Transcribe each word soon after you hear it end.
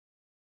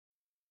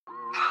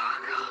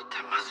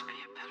must be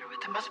a better way.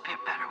 There must be a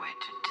better way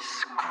to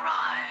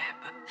describe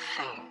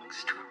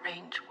things, to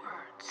arrange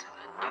words in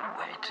a new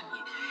way, to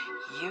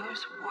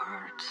use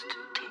words to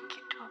take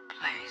you to a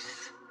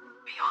place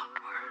beyond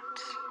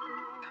words.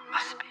 There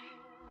must be.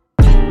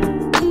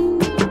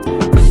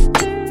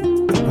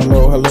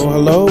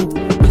 Hello.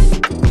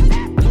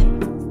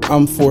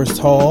 I'm Forrest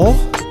Hall.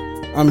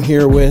 I'm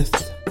here with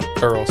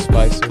Earl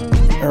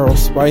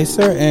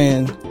Spicer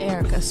and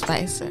Erica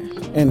Spicer.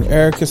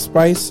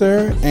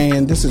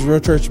 And this is Real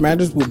Church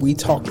Matters, where we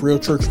talk real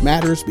church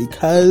matters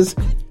because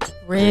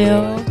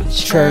Real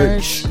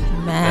church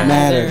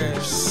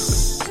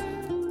matters.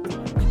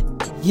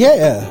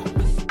 Yeah.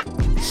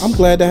 I'm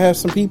glad to have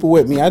some people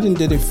with me. I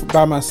did it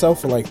by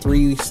myself for like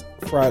three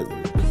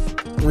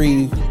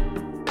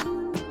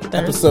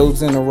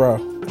episodes in a row.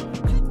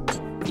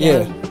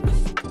 Yeah.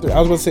 I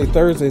was going to say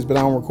Thursdays, but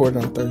I don't record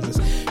it on Thursdays.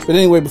 But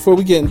anyway, before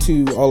we get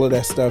into all of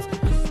that stuff,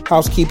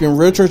 housekeeping,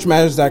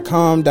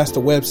 realchurchmatters.com, that's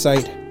the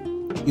website.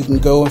 You can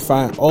go and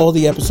find all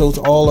the episodes,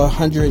 all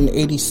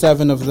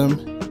 187 of them.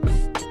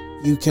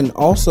 You can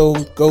also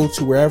go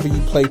to wherever you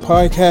play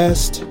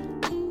podcast,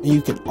 and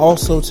you can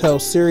also tell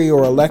Siri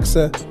or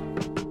Alexa,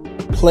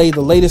 play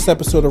the latest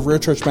episode of Real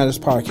Church Matters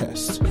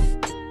podcast.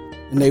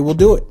 And they will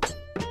do it.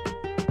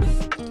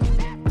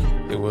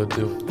 It will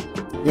do it.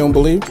 You don't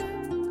believe?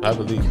 I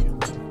believe you.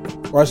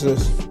 Watch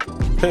this.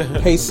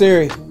 Hey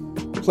Siri,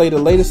 play the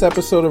latest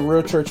episode of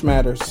Real Church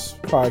Matters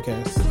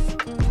podcast.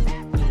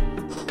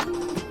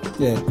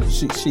 Yeah,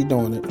 she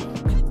doing it.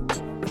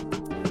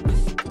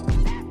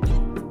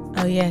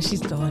 Oh yeah, she's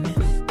doing it.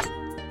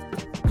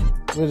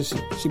 Where is she?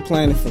 She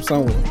playing it from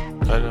somewhere.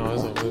 I know,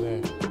 it's over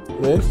there.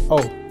 It is?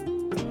 Oh.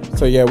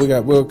 So yeah,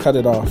 we'll cut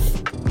it off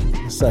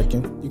in a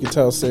second. You can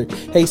tell Siri.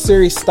 Hey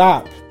Siri,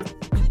 stop.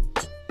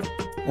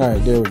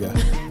 Alright, there we go.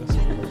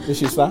 Did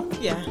she stop?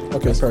 Yeah.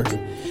 Okay,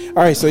 perfect.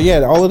 All right, so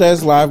yeah, all of that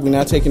is live. We're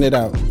not taking it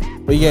out,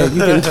 but yeah,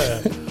 you can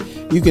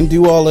you can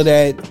do all of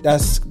that.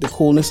 That's the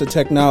coolness of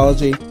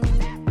technology.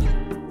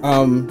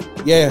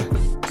 Yeah.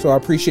 So I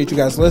appreciate you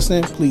guys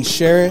listening. Please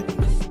share it,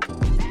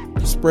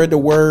 spread the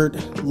word.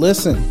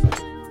 Listen,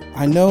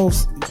 I know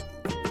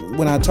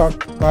when I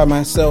talk by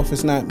myself,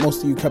 it's not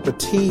most of you cup of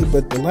tea,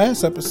 but the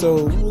last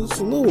episode was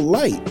a little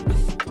light.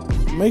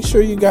 Make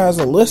sure you guys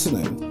are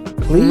listening,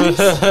 please.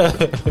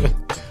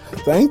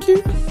 Thank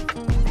you.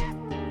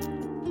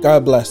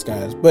 God bless,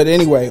 guys. But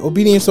anyway,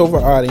 obedience over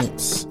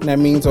audience. And that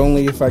means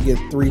only if I get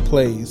 3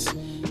 plays.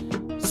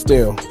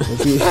 Still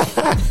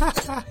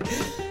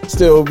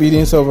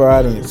obedience over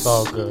audience. It's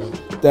all good.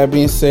 That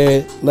being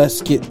said,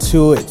 let's get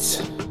to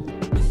it.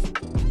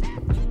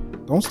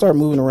 Don't start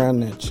moving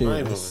around in that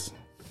chair. It's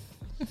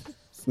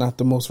not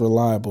the most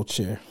reliable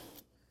chair.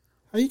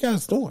 How you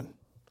guys doing?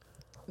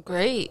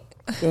 Great.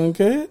 Doing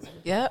good?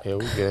 Yep. Yeah,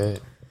 we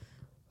good.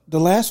 The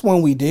last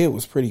one we did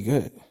was pretty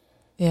good.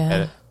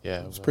 Yeah.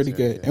 Yeah, it was pretty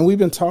good. And we've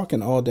been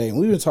talking all day, and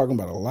we've been talking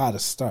about a lot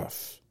of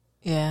stuff.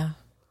 Yeah.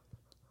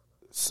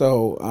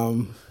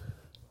 So,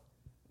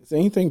 is there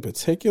anything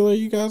particular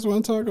you guys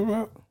want to talk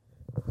about?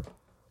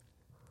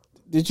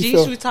 Did you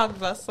feel we talked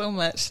about so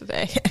much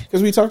today.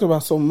 Because we talked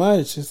about so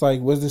much. It's like,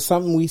 was there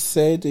something we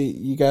said that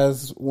you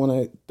guys want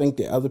to think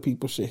that other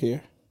people should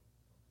hear?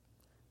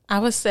 I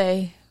would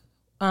say,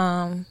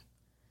 when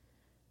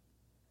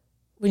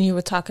you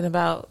were talking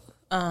about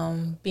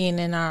being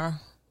in our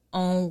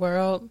own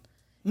world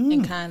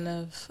and kind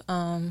of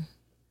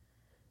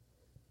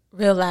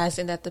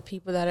realizing that the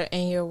people that are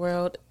in your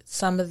world,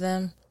 some of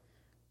them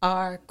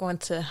are going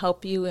to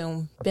help you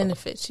and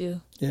benefit you.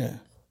 Yeah.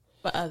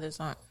 But others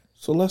aren't.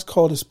 So let's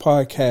call this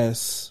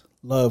podcast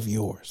Love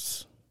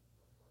Yours.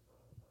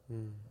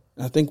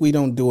 I think we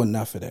don't do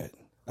enough of that.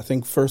 I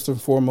think first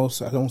and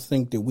foremost, I don't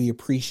think that we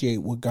appreciate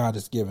what God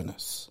has given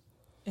us.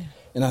 Yeah.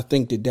 And I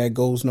think that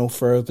goes no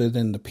further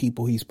than the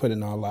people he's put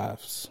in our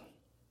lives.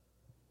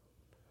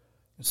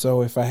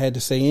 So if I had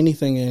to say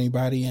anything to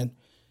anybody, and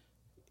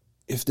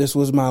if this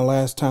was my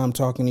last time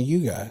talking to you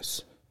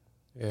guys,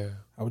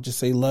 I would just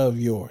say love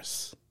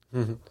yours.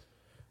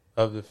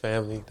 Of the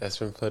family that's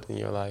been put in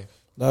your life.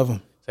 Love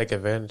them. Take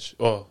advantage.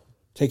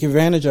 Take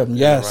advantage of them.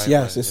 Yes.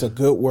 Right, It's a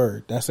good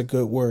word. That's a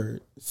good word.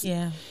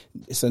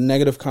 It's a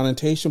negative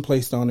connotation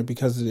placed on it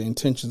because of the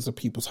intentions of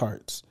people's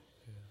hearts.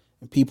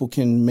 And people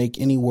can make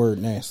any word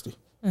nasty.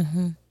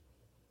 Mm-hmm.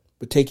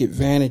 But take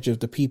advantage of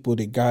the people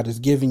that God has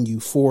given you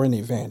for an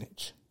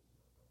advantage.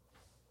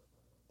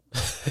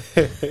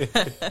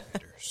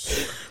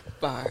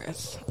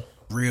 Bars.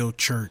 Real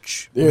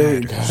church. So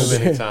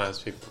many times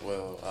people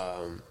will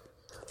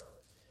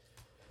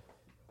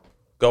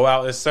go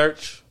out and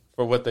search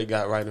for what they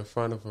got right in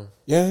front of them.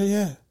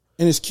 Yeah.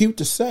 And it's cute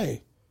to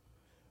say.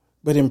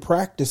 But in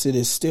practice, it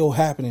is still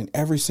happening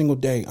every single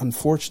day.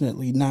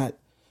 Unfortunately, not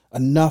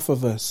enough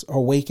of us are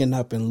waking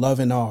up and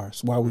loving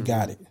ours while we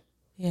got it.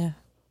 Yeah.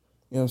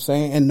 You know what I'm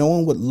saying? And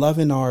knowing what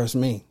loving ours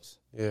means.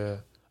 Yeah.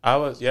 I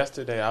was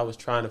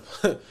trying to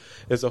put,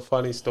 it's a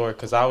funny story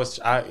because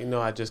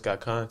I just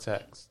got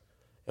contacts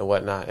and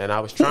whatnot, and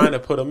I was trying to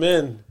put them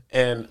in,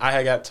 and I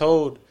had got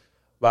told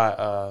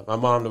by my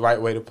mom the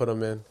right way to put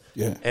them in.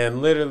 Yeah.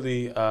 And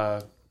literally,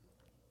 I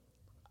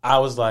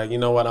was like, you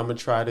know what, I'm gonna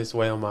try this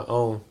way on my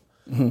own.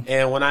 Mm-hmm.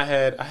 And when I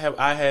had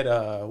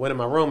went in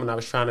my room and I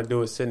was trying to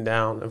do it sitting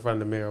down in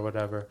front of the mirror or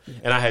whatever,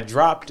 and I had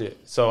dropped it.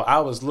 So I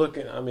was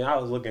looking. I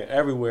was looking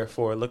everywhere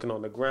for it, looking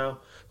on the ground,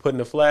 putting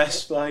the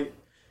flashlight,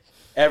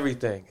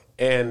 everything.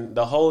 And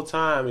the whole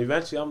time,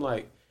 eventually, I'm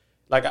like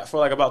for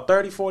like about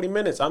 30, 40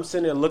 minutes, I'm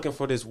sitting there looking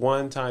for this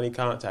one tiny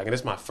contact. And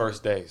it's my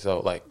first day. So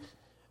like,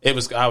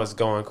 I was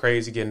going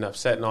crazy, getting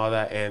upset and all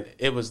that. And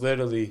it was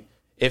literally,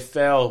 it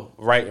fell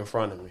right in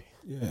front of me.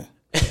 Yeah.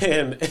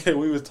 And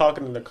we was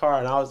talking in the car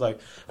and I was like,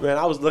 man,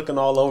 I was looking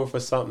all over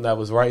for something that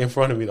was right in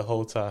front of me the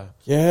whole time.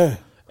 Yeah.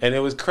 And it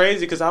was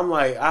crazy because I'm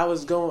like, I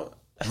was going.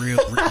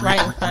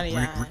 Right in front of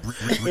your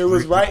eyes. It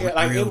was right.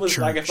 Like, it was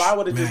like if I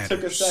would have just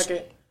took a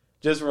second,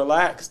 just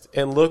relaxed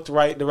and looked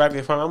directly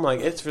in front. I'm like,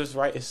 it's just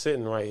right. It's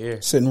sitting right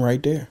here. Sitting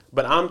right there.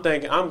 But I'm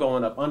thinking, I'm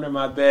going up under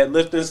my bed,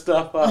 lifting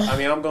stuff up. I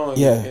mean, I'm going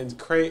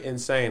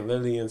insane,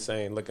 literally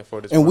insane, looking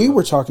for this. And we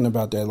were talking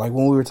about that, like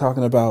when we were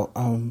talking about,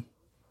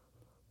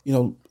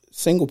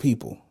 single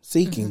people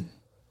seeking. Mm-hmm.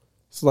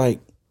 It's like,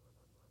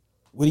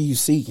 what are you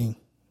seeking?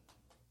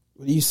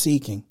 What are you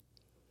seeking?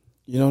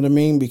 You know what I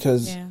mean?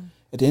 Because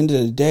at the end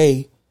of the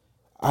day,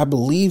 I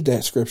believe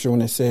that scripture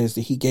when it says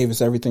that he gave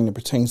us everything that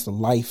pertains to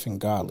life and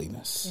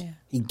godliness. Yeah.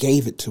 He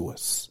gave it to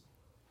us.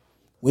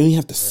 We don't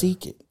have to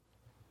seek it.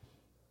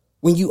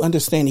 When you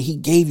understand that he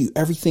gave you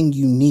everything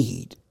you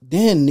need,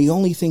 then the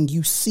only thing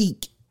you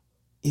seek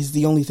is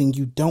the only thing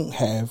you don't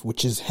have,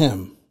 which is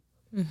him.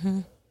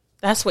 Mm-hmm.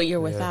 That's what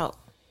you're without.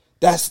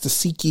 That's to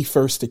seek ye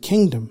first the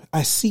kingdom.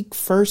 I seek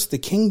first the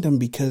kingdom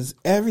because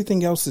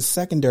everything else is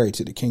secondary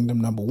to the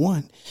kingdom, number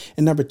one.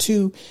 And number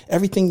two,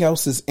 everything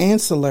else is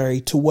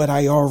ancillary to what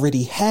I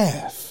already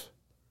have.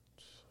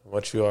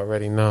 What you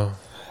already know.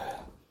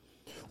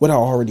 What I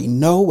already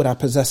know, what I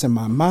possess in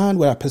my mind,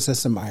 what I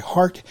possess in my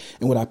heart,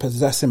 and what I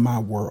possess in my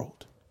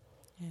world.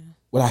 Yeah.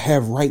 What I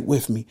have right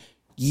with me.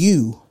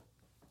 You,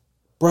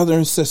 brother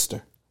and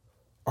sister,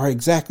 are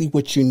exactly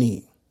what you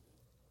need.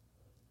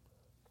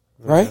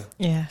 Right?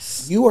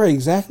 Yes. You are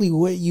exactly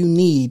what you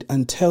need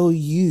until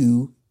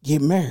you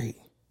get married.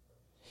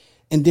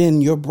 And then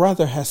your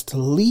brother has to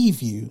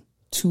leave you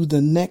to the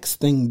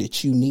next thing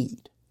that you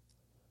need.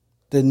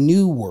 The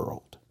new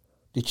world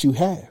that you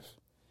have.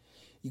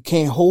 You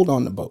can't hold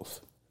on to both.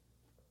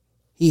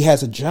 He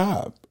has a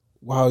job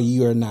while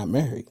you are not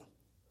married.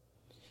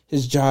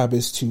 His job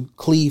is to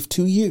cleave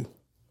to you.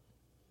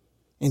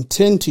 And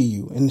tend to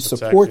you and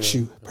support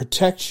you,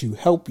 protect you,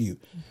 help you,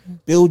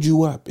 build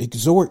you up,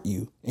 exhort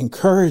you,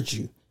 encourage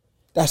you.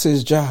 That's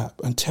his job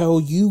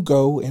until you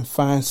go and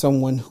find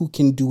someone who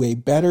can do a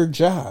better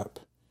job,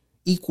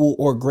 equal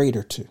or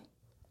greater to.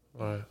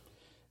 Right.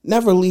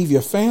 Never leave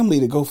your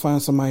family to go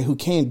find somebody who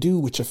can't do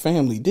what your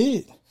family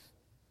did.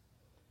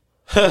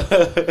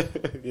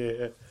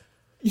 Yeah.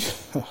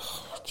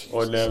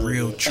 Or never.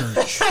 Real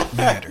church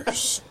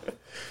matters.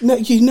 No,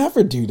 you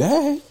never do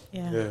that.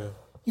 Yeah.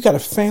 You got a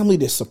family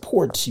that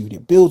supports you,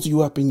 that builds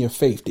you up in your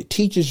faith, that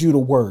teaches you the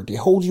word, that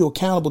holds you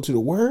accountable to the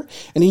word,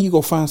 and then you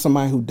go find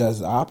somebody who does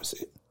the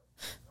opposite.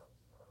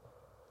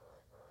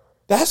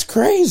 That's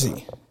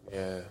crazy.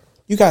 Yeah.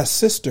 You got a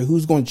sister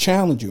who's going to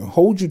challenge you and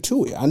hold you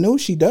to it. I know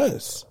she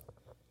does.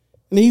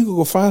 And then you can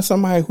go find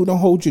somebody who don't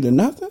hold you to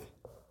nothing.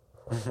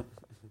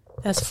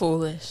 That's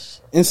foolish.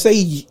 And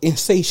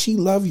say she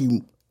love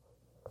you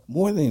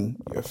more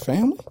than your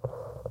family.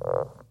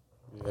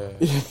 Yeah.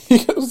 You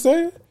know what I'm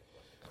saying?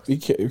 Be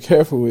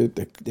careful with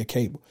the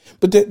cable.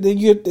 But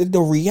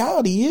the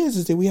reality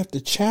is that we have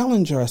to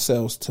challenge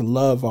ourselves to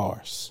love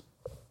ours.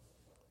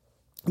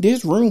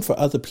 There's room for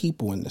other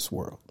people in this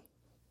world.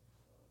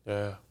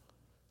 Yeah.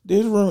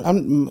 There's room.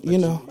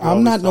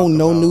 I'm not no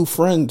new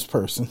friends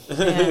person.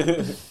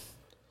 Yeah.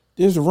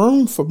 There's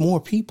room for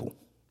more people.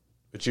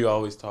 But you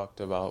always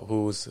talked about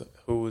who's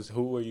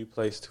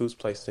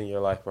placed in your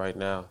life right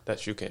now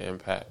that you can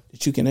impact.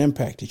 That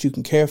you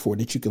can care for,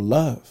 that you can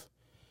love.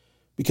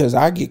 Because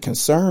I get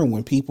concerned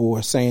when people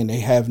are saying they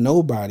have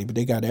nobody, but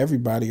they got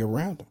everybody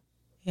around them.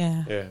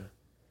 Yeah. Yeah.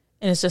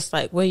 And it's just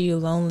like, what are you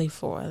lonely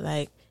for?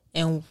 Like,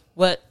 and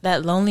what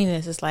that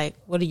loneliness is like,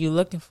 what are you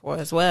looking for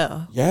as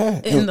well? Yeah.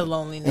 The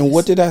loneliness. And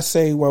what did I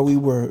say while we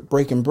were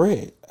breaking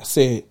bread? I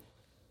said,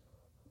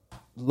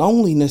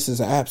 loneliness is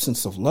an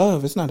absence of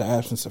love. It's not an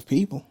absence of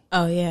people.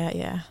 Oh,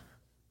 yeah.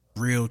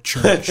 Real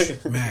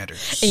church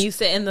matters. And you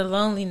said in the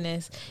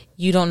loneliness,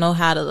 you don't know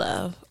how to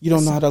love. You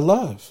don't know how to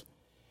love.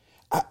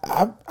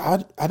 I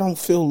don't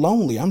feel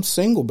lonely. I'm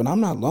single, but I'm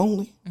not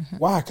lonely. Mm-hmm.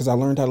 Why? Because I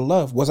learned how to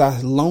love. Was I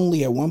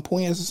lonely at one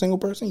point as a single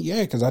person?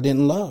 Yeah, because I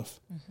didn't love.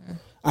 Mm-hmm.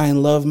 I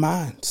didn't love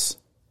minds.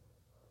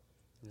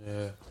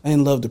 Yeah. I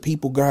didn't love the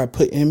people God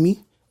put in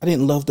me. I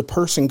didn't love the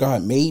person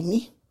God made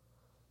me.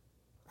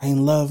 I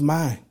didn't love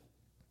mine.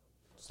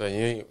 So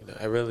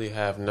I really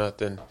have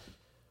nothing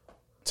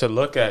to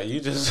look at. You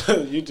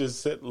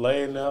just sit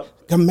laying up.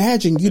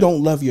 Imagine you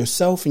don't love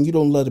yourself and you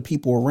don't love the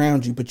people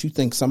around you, but you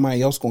think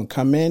somebody else going to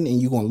come in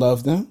and you're going to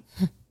love them.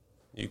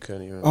 You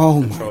couldn't even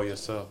control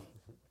yourself.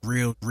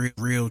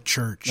 Real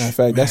church. Matter of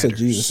fact, that's a matters.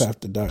 Jesus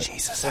after dark.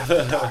 Jesus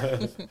after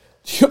dark. You know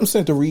what I'm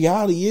saying? The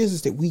reality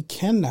is that we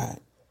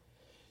cannot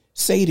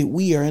say that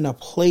we are in a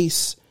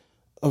place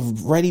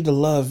of ready to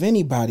love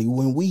anybody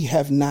when we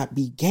have not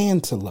began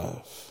to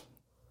love.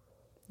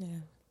 Yeah.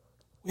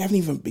 We haven't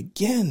even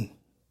begun.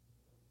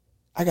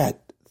 I got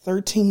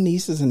 13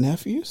 nieces and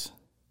nephews.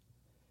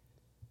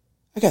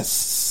 I got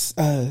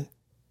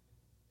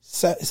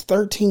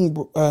 13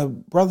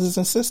 brothers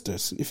and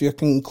sisters, if you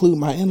can include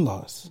my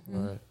in-laws.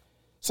 Right.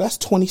 So that's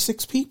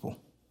 26 people.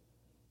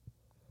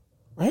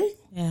 Right?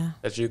 Yeah.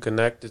 That you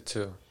connected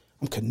to.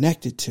 I'm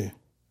connected to.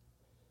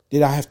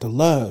 That I have to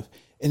love.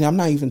 And I'm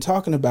not even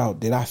talking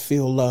about that I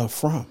feel love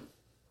from.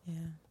 Yeah.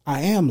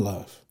 I am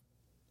love.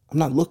 I'm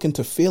not looking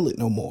to feel it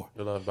no more.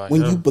 You're loved by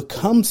When him. you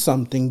become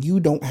something, you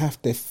don't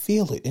have to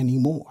feel it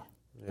anymore.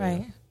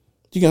 Right.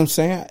 You get what I'm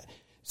saying?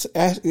 So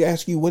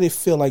ask you what it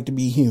feel like to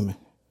be human.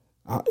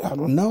 I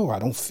don't know. I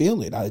don't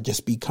feel it. I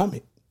just become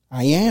it.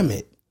 I am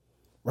it.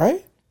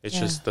 Right? It's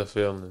just the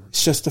feeling.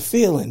 It's just a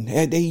feeling.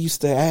 They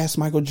used to ask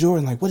Michael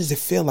Jordan, like, what does it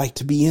feel like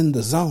to be in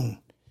the zone?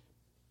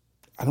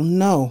 I don't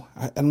know.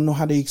 I don't know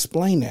how to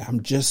explain that.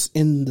 I'm just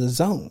in the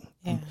zone.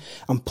 Yeah.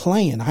 I'm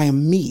playing. I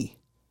am me.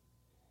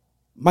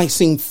 Might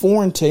seem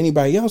foreign to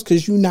anybody else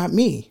because you're not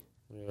me.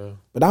 Yeah.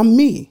 But I'm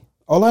me.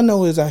 All I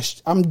know is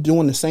I'm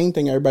doing the same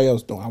thing everybody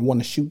else doing. I want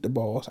to shoot the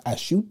ball. I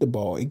shoot the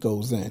ball. It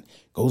goes in.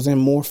 Goes in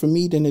more for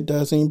me than it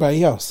does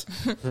anybody else.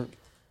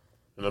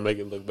 And I make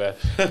it look bad.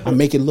 I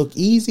make it look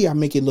easy. I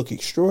make it look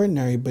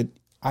extraordinary, but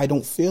I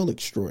don't feel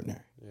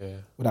extraordinary. Yeah.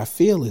 What I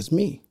feel is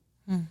me.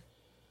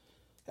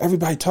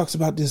 Everybody talks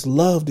about this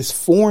love, this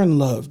foreign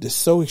love, that's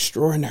so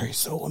extraordinary,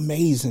 so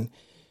amazing.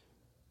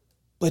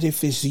 But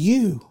if it's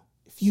you,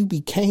 if you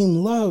became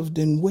love,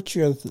 then what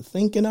you're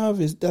thinking of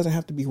doesn't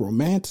have to be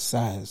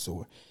romanticized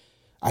or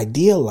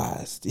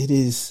idealized. It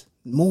is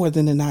more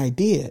than an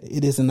idea.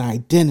 It is an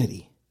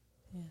identity.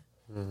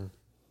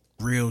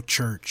 Real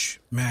church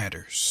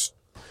matters.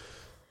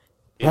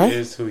 It Right?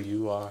 is who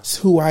you are. It's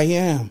who I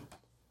am.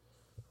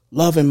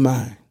 Loving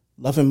mine,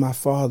 loving my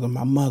father,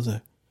 my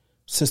mother,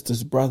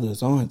 sisters,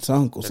 brothers, aunts,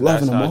 uncles, And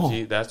loving that's them how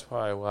all. that's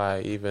probably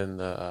why even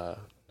the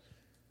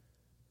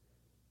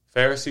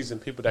Pharisees and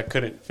people that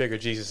couldn't figure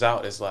Jesus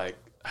out is like,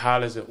 how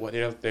does it, what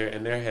they're there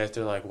in their heads,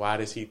 they're like, why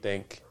does he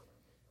think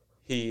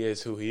he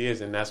is who he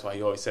is? And that's why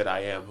he always said, I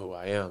am who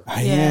I am.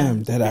 I Yeah.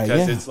 am that I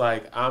Because am. it's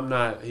like,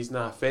 he's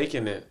not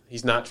faking it.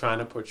 He's not trying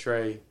to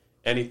portray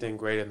anything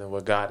greater than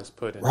what God has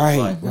put in his Right,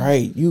 life.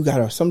 right. You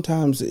gotta,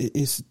 sometimes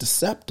it's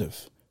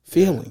deceptive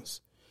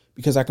feelings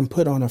because I can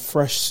put on a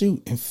fresh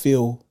suit and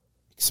feel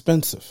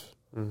expensive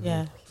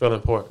Yeah. Feel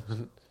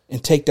important.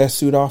 and take that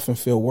suit off and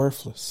feel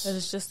worthless. But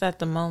it's just at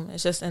the moment.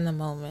 It's just in the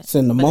moment. It's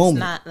in the But moment. It's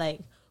not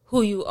like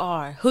who you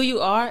are. Who you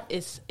are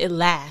it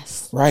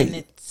lasts. Right. And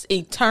it's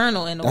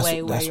eternal in a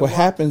way where That's you're what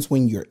happens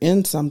when you're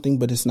in something,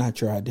 but it's not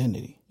your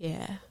identity.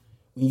 Yeah.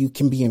 When you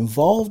can be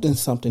involved in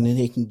something and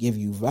it can give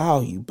you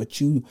value, but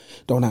you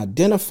don't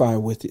identify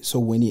with it. So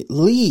when it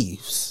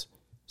leaves,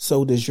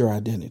 so does your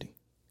identity.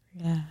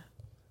 Yeah.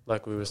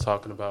 Like we was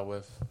talking about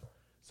with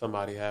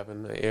somebody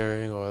having an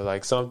earring or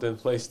like something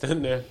placed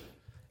in there.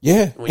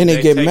 Yeah, When and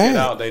they get take mad. it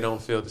out, they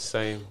don't feel the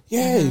same.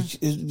 Yeah,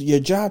 your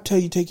job tell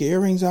you take your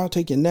earrings out,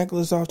 take your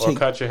necklace off, Or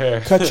cut your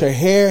hair. cut your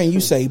hair, and you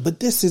say, "But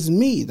this is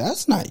me.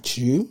 That's not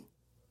you."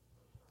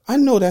 I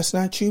know that's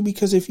not you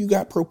because if you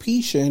got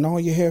alopecia and all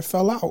your hair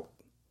fell out,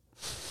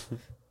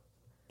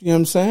 you know what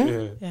I'm saying?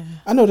 Yeah. Yeah.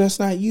 I know that's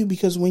not you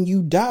because when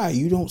you die,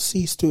 you don't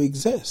cease to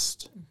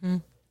exist.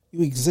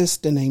 You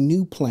exist in a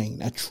new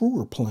plane, a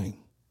truer plane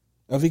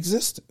of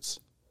existence,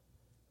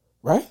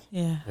 right?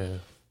 Yeah. Yeah.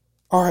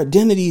 Our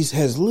identities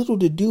has little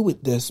to do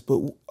with this,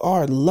 but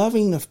our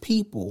loving of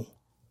people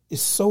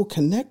is so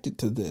connected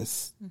to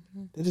this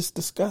that it's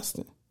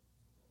disgusting.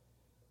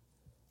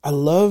 I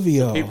love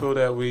y'all. People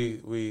that we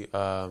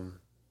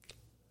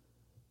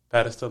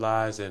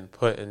pedestalize and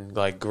put in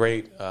like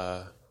great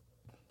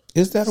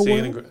Is that a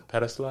seeing word?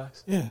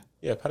 pedestalize? Yeah.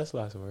 Yeah,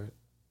 pedestalize is a word.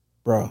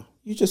 Bro,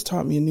 you just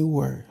taught me a new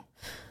word.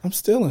 I'm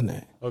still in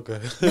that. Okay.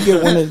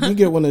 You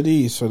get one of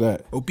these for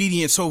that.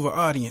 Obedience over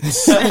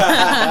audience.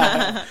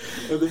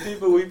 But the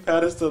people we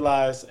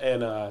pedestalize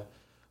and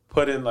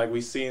put in like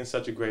we see in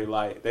such a great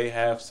light, they may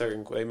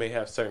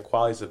have certain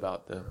qualities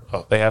about them.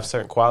 Oh, they have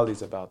certain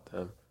qualities about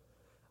them.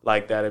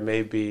 Like that it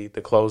may be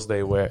the clothes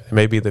they wear. It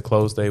may be the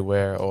clothes they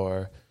wear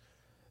or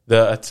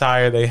the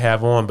attire they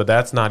have on, but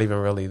that's not even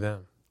really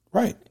them.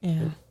 Right.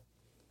 Yeah.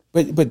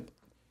 But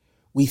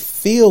we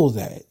feel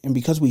that, and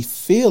because we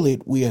feel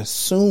it, we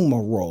assume a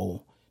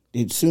role.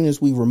 As soon as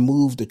we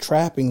remove the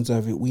trappings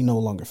of it, we no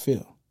longer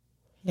feel.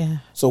 Yeah.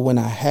 So when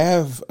I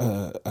have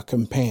a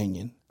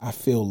companion, I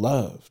feel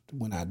loved.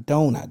 When I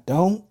don't, I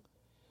don't.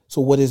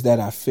 So what is that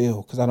I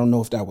feel? Because I don't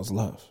know if that was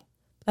love.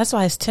 That's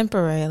why it's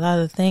temporary. A lot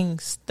of the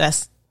things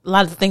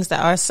that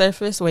are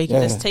surface where you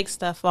can Yeah. just take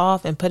stuff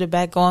off and put it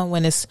back on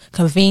when it's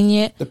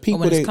convenient The or people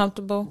when that, it's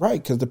comfortable.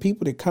 right? Because the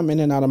people that come in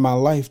and out of my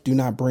life do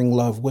not bring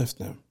love with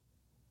them.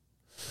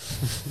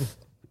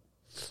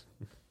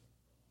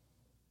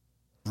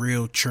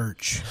 Real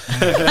church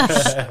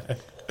matters.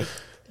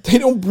 They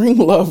don't bring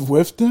love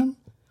with them.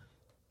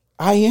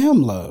 I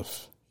am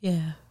love.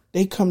 Yeah.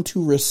 They come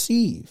to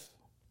receive.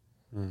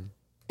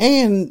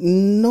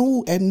 And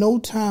at no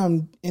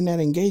time in that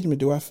engagement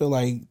do I feel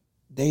like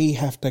they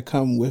have to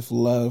come with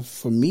love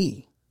for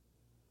me.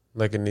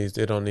 Like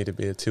it don't need to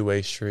be a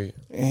two-way street.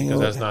 And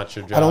Because that's not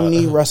your job. I don't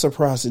need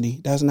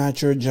reciprocity. That's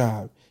not your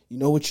job. You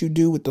know what you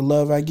do with the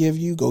love I give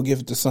you? Go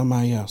give it to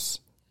somebody else.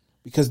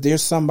 Because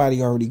there's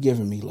somebody already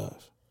giving me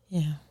love.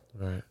 Yeah.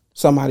 Right.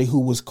 Somebody who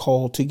was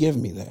called to give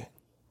me that.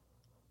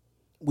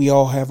 We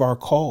all have our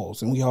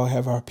calls and we all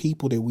have our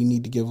people that we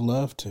need to give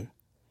love to.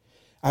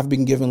 I've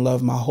been giving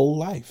love my whole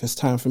life. It's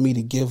time for me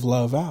to give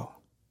love out.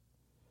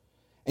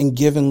 And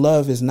giving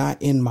love is not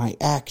in my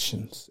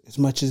actions as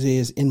much as it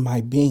is in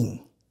my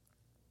being.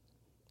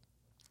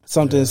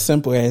 Something as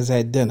simple as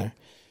at dinner.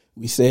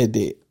 We said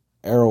that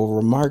Errol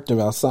remarked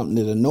about something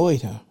that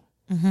annoyed him.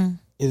 Mm-hmm.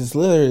 It's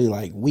literally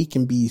like we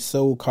can be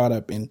so caught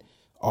up in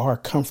our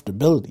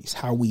comfortabilities,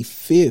 how we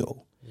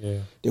feel,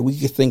 that we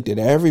could think that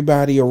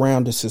everybody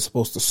around us is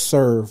supposed to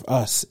serve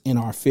us in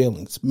our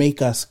feelings,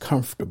 make us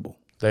comfortable.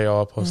 They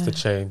all supposed to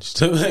change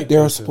to make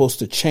They're supposed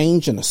to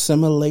change and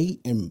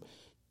assimilate and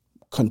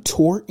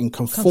contort and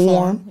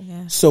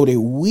conform so that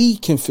we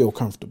can feel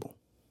comfortable.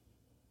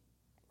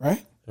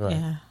 Right? Right.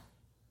 Yeah.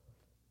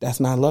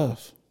 That's not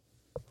love.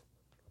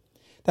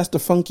 That's the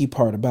funky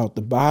part about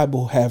the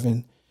Bible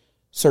having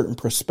certain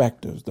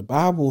perspectives. The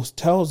Bible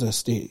tells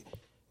us that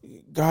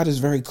God is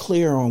very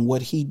clear on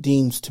what he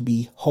deems to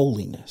be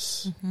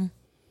holiness. Mm-hmm.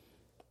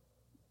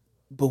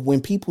 But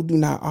when people do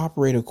not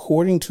operate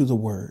according to the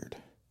word,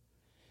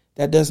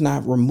 that does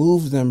not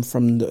remove them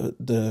from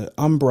the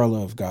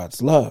umbrella of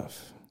God's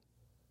love.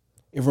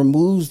 It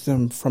removes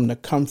them from the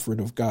comfort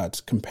of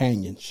God's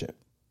companionship.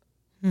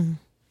 Mm.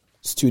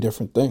 It's two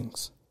different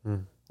things,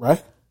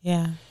 right?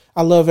 Yeah.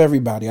 I love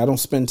everybody. I don't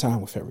spend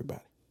time with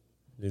everybody.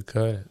 You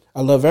could.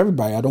 I love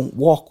everybody. I don't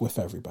walk with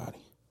everybody.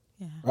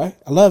 Yeah. Right?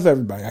 I love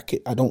everybody.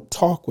 I don't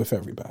talk with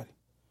everybody.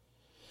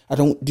 I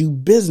don't do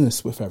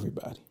business with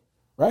everybody.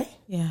 Right?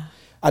 Yeah.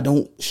 I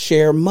don't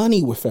share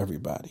money with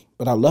everybody,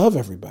 but I love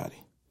everybody.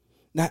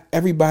 Not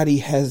everybody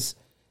has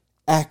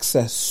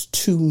access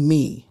to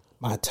me,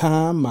 my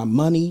time, my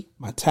money,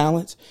 my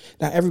talents.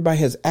 Not everybody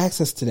has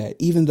access to that,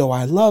 even though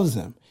I love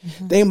them.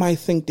 Mm-hmm. They might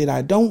think that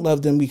I don't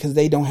love them because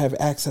they don't have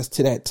access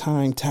to that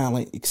time,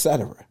 talent,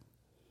 etc.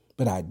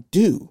 But I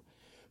do.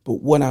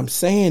 But what I'm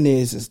saying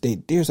is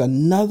that there's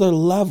another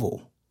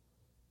level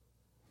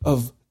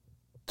of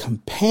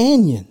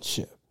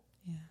companionship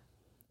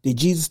that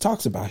Jesus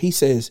talks about. He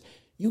says,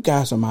 you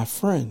guys are my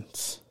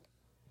friends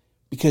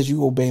because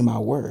you obey my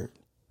word.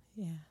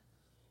 Yeah.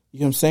 You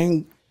know what I'm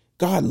saying?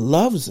 God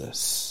loves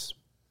us,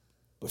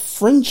 but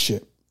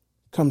friendship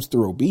comes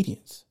through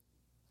obedience.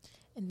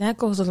 And that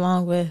goes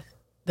along with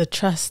the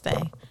trust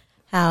thing.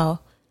 How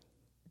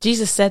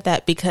Jesus said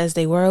that because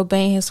they were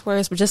obeying his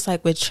words. But just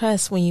like with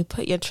trust, when you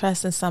put your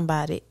trust in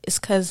somebody, it's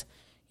because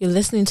you're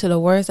listening to the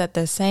words that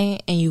they're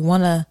saying and you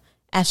want to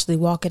actually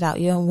walk it out.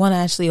 You don't want to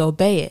actually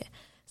obey it.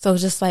 So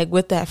just like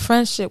with that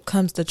friendship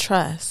comes the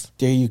trust.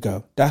 There you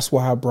go. That's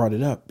why I brought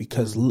it up,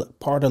 because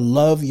part of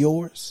love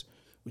yours,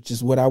 which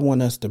is what I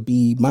want us to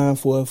be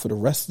mindful of for the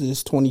rest of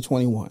this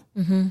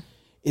 2021,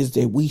 is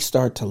that we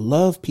start to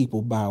love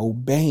people by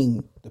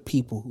obeying the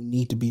people who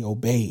need to be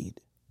obeyed.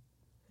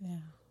 Yeah.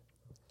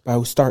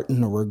 By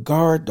starting to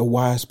regard the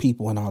wise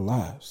people in our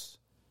lives.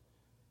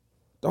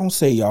 Don't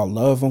say y'all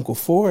love Uncle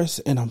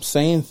Forrest and I'm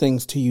saying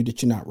things to you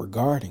that you're not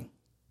regarding.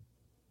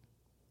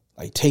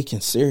 Like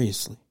taking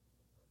seriously.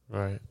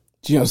 Right.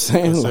 Do you know what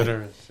I'm saying?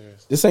 Like,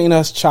 this ain't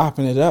us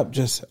chopping it up.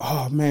 Just,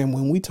 oh man,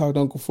 when we talk to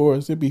Uncle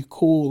Forrest, it'd be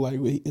cool. Like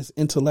it's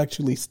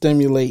intellectually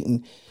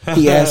stimulating.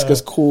 He asks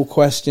us cool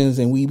questions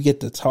and we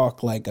get to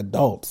talk like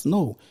adults.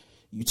 No,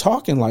 you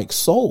talking like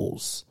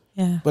souls.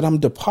 Yeah. But I'm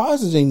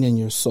depositing in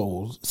your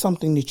soul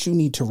something that you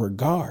need to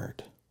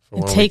regard.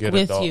 And take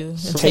with you.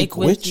 And take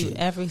with you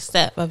every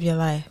step of your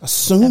life.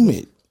 Assume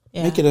it.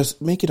 Yeah.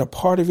 Make it a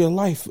part of your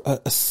life.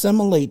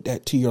 Assimilate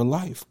that to your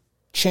life.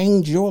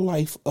 Change your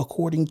life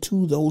according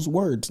to those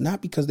words.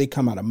 Not because they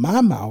come out of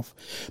my mouth,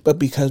 but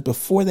because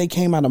before they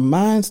came out of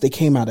mine, they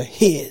came out of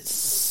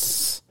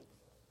his.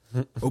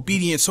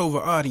 Obedience over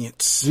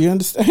audience. Do you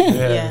understand?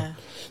 Yeah.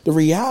 The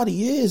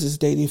reality is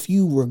that if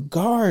you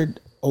regard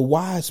a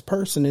wise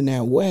person in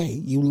that way,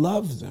 you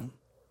love them.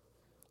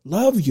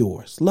 Love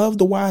yours. Love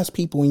the wise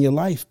people in your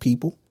life,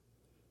 people.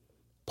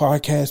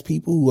 Podcast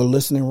people who are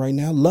listening right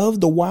now. Love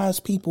the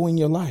wise people in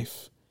your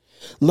life.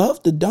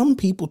 Love the dumb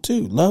people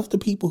too. Love the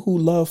people who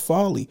love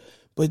folly.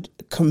 But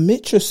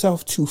commit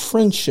yourself to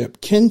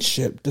friendship,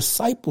 kinship,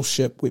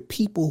 discipleship with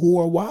people who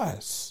are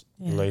wise.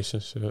 Yeah.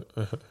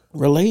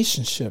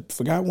 Relationship.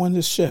 Forgot one of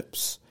the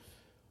ships.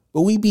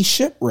 But we be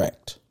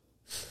shipwrecked.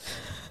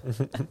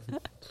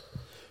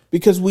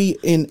 Because we,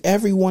 in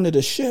every one of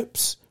the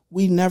ships,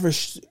 we never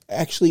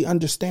actually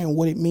understand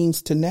what it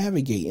means to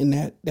navigate in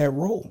that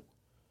role.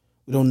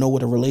 We don't know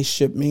what a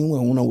relationship means. We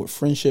don't know what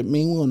friendship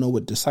means. We don't know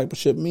what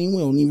discipleship means.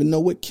 We don't even know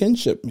what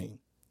kinship means.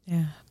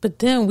 Yeah. But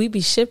then we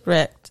be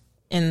shipwrecked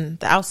in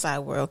the outside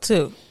world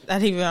too.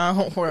 Not even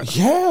our own world.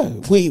 Yeah,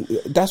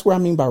 that's what I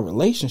mean by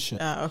relationship.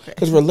 Oh, okay.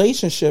 Because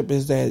relationship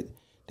is that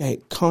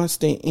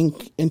constant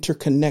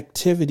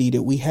interconnectivity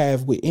that we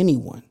have with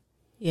anyone.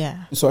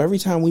 Yeah. So every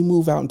time we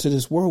move out into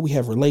this world, we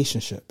have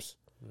relationships.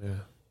 Yeah.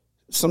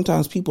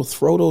 Sometimes people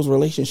throw those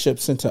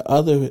relationships into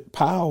other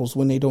piles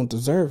when they don't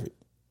deserve it.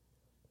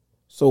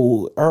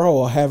 So Earl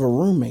will have a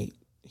roommate.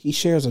 He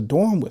shares a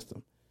dorm with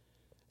them.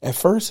 At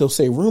first, he'll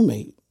say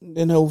roommate.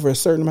 Then over a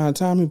certain amount of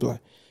time, he'll be like,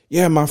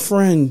 yeah, my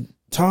friend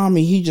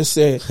Tommy, he just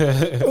said,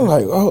 I'm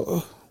like,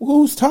 oh,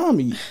 who's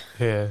Tommy?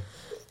 Yeah.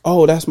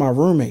 Oh, that's my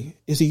roommate.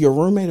 Is he your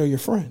roommate or your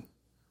friend?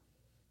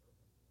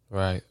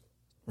 Right.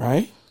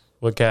 Right?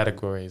 What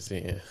category is he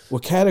in?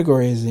 What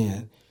category is he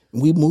in?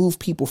 We move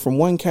people from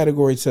one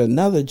category to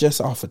another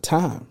just off of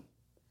time.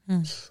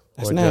 That's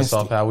Or nasty. just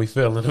off how we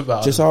feeling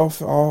about Just it.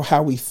 off all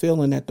how we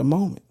feeling at the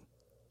moment.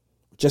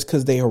 Just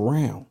because they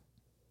around.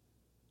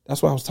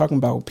 That's what I was talking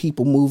about.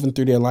 People moving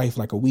through their life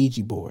like a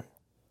Ouija board.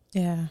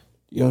 Yeah.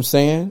 You know what I'm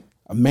saying?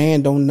 A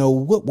man don't know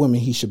what women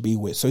he should be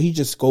with. So he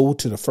just go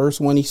to the first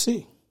one he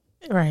see.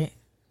 Right.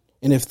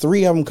 And if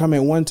 3 of them come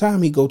at one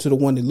time, he go to the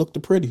one that looked the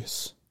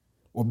prettiest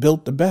or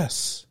built the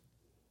best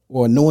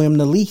or know him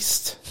the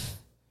least.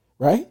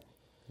 Right?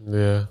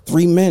 Yeah.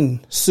 3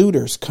 men,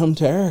 suitors, come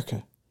to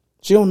Erica.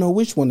 She don't know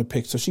which one to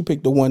pick. So she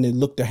picked the one that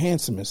looked the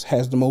handsomest,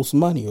 has the most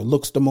money, or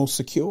looks the most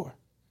secure.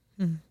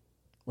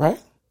 Right?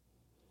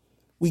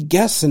 We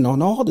guessing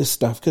on all this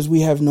stuff because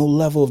we have no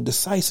level of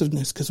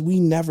decisiveness because we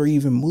never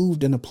even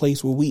moved in a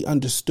place where we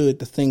understood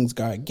the things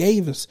God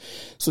gave us.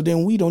 So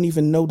then we don't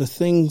even know the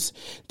things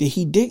that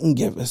he didn't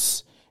give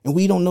us. And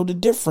we don't know the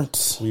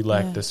difference. We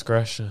lack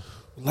discretion.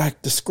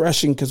 Lack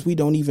discretion because we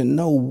don't even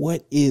know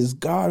what is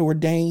God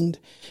ordained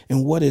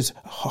and what is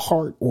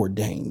heart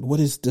ordained, what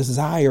is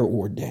desire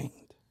ordained.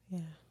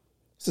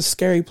 It's a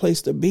scary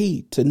place to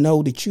be, to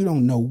know that you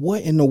don't know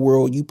what in the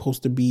world you're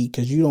supposed to be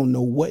because you don't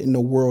know what in the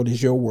world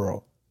is your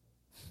world.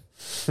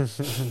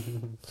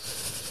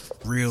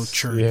 Real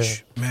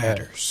church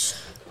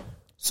matters.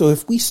 So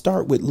if we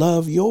start with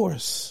love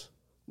yours,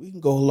 we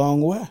can go a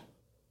long way.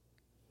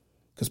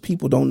 Because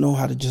people don't know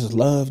how to just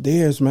love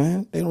theirs,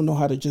 man. They don't know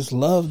how to just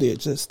love theirs,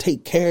 just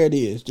take care of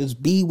theirs,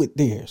 just be with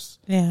theirs.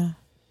 Yeah.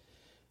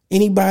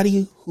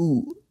 Anybody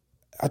who,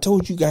 I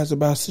told you guys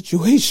about a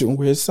situation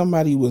where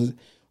somebody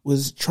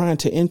was trying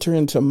to enter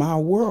into my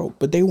world,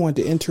 but they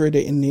wanted to enter it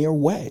in their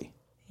way.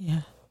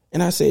 Yeah.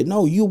 And I said,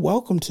 no, you're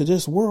welcome to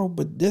this world,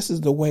 but this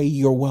is the way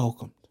you're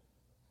welcomed.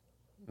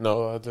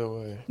 No other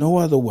way. No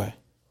other way.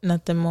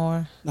 Nothing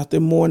more.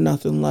 Nothing more,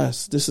 nothing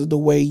less. This is the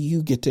way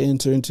you get to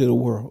enter into the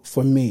world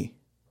for me.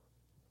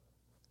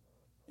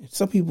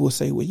 Some people will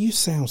say, well, you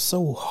sound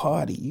so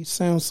haughty. You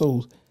sound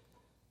so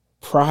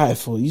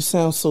prideful. You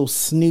sound so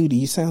snooty.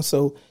 You sound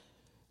so,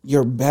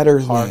 you're better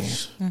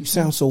Harsh. than. You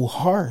sound so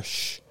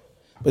harsh.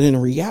 But in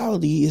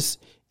reality,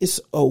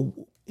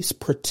 it's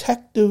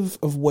protective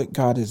of what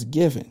God has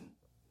given.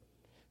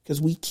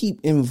 Because we keep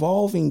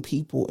involving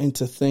people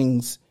into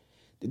things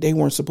that they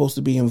weren't supposed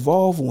to be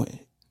involved with.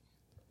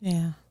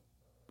 Yeah.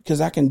 Because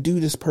I can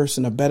do this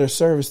person a better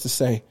service to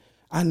say,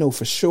 I know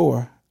for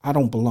sure I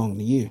don't belong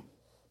to you.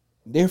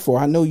 Therefore,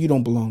 I know you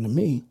don't belong to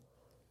me.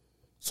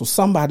 So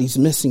somebody's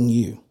missing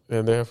you.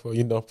 And therefore,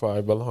 you don't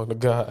probably belong to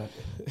God.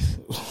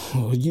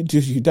 Well, you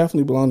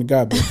definitely belong to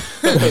God. But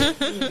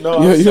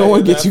No, you don't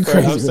want to get too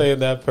crazy. I'm saying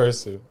that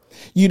person.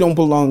 You don't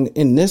belong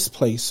in this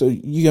place. So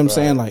you know what I'm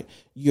saying? Like,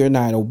 you're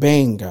not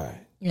obeying God.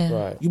 Yeah.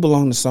 Right. You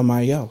belong to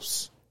somebody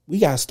else. We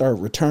got to start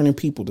returning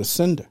people to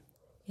sender.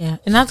 Yeah.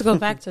 And not to go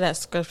back to that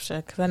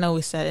scripture, because I know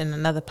we said in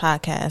another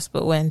podcast,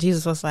 but when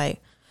Jesus was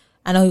like,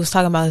 I know he was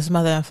talking about his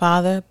mother and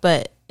father,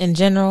 but in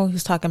general, he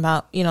was talking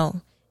about, you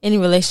know, any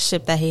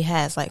relationship that he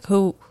has, like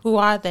who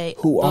are they?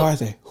 Who are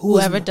they?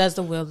 Whoever does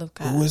the will of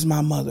God. Who is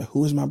my mother?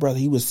 Who is my brother?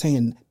 He was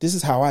saying, this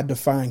is how I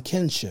define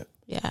kinship.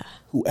 Yeah.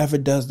 Whoever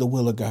does the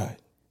will of God.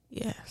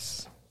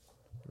 Yes.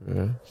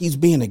 Yeah. He's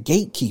being a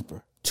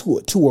gatekeeper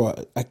to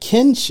a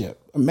kinship.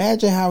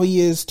 Imagine how he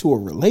is to a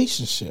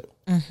relationship.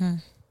 Mm-hmm.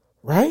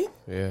 Right?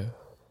 Yeah.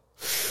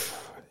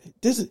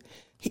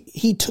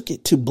 He took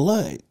it to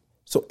blood.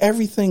 So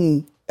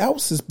everything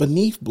else is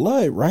beneath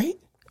blood, right?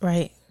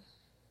 Right.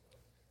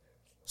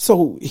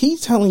 So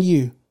he's telling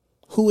you,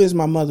 who is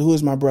my mother, who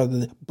is my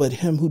brother, but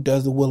him who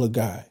does the will of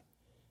God.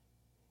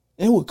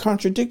 And it would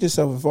contradict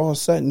itself if all of a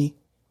sudden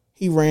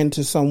he ran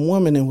to some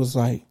woman and was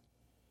like,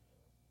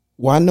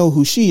 well, I know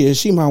who she is.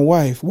 She my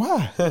wife.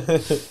 Why?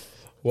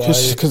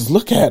 Because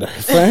look at her,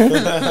 fam.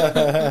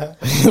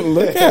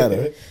 Look at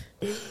her.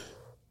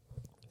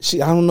 I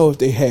don't know if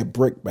they had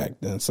brick back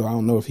then, so I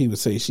don't know if he would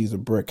say she's a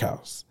brick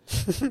house.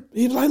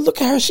 He's like,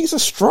 look at her. She's a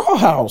straw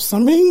house. I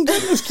mean,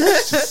 goodness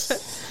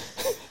gracious.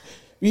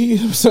 You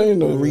know what I'm saying?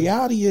 The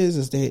reality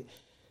is that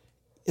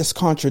it's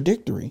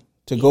contradictory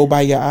to go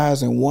by your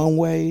eyes in one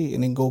way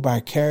and then go by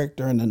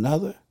character in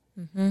another.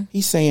 Mm-hmm.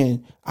 He's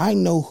saying, I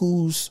know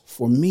who's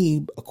for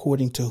me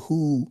according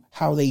to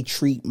how they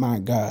treat my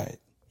God.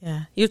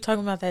 Yeah. You're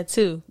talking about that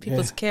too.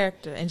 People's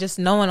character and just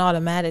knowing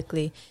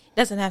automatically. It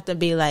doesn't have to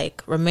be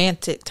like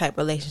romantic type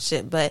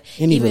relationship, but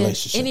Any even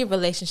relationship. any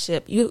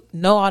relationship, you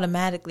know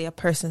automatically a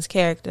person's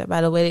character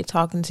by the way they're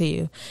talking to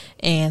you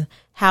and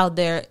how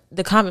the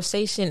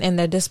conversation and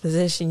their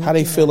disposition. How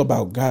they feel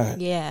about God.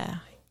 Yeah.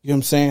 You know what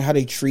I'm saying? How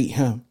they treat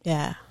him.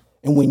 Yeah.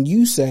 And when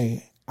you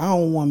say, I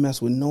don't want to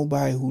mess with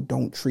nobody who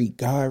don't treat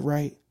God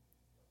right,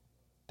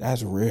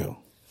 that's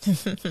real.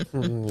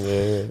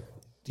 Yeah.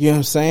 You know what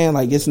I'm saying?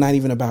 Like, it's not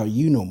even about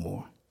you no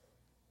more.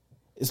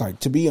 It's like,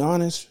 to be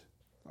honest,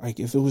 like,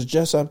 if it was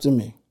just up to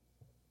me,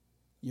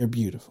 you're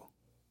beautiful.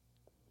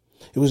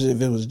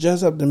 If it was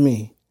just up to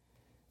me,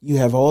 you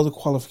have all the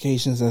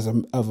qualifications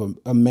of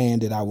a man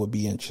that I would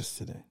be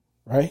interested in,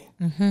 right?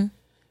 Mm-hmm.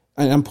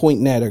 And I'm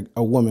pointing at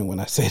a woman when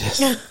I say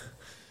this.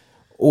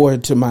 Or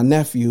to my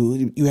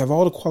nephew, you have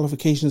all the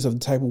qualifications of the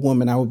type of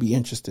woman I would be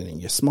interested in.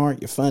 You're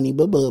smart, you're funny,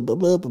 blah, blah, blah,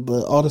 blah, blah,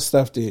 blah. All the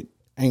stuff that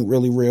ain't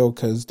really real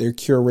because they're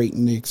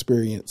curating the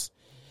experience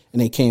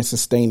and they can't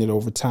sustain it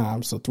over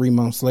time. So 3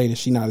 months later,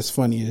 she not as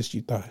funny as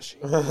you thought she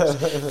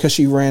was because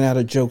she ran out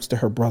of jokes that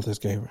her brothers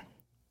gave her.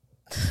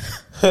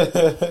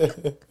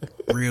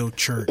 Real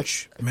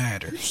church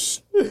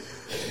matters. You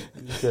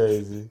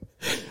crazy.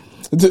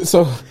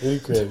 So You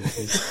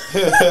crazy.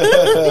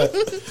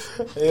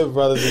 Yeah,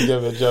 brothers be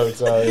giving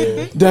jokes out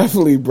here.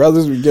 definitely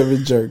brothers were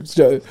giving jokes.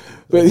 But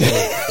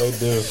They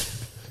do.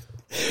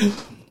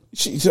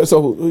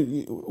 so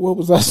what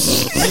was I?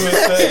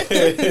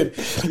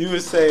 You were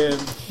saying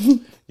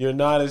you're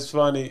not as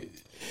funny.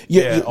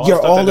 You're all the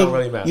stuff all that the don't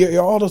really matter.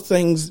 You're all the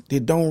things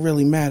that don't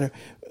really matter.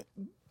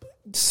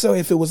 So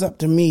if it was up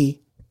to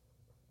me,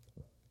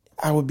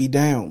 I would be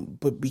down.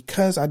 But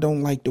because I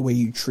don't like the way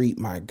you treat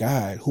my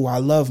God, who I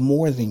love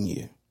more than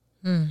you.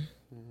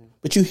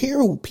 But you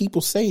hear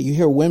people say it. You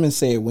hear women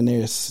say it when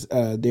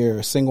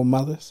they're single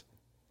mothers.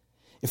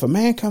 If a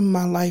man come in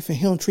my life and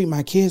he don't treat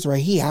my kids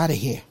right, he out of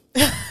here.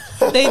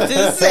 They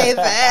do say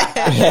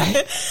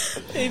that.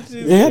 They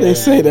do. They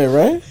say that,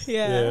 right?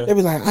 Yeah. They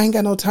be like, I ain't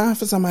got no time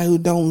for somebody who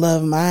don't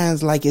love mine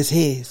like it's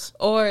his.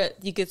 Or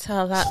you could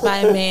tell that by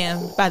a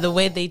man by the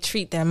way they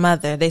treat their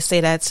mother. They say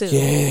that too.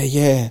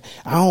 Yeah.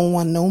 I don't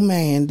want no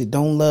man that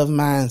don't love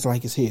mine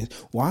like it's his.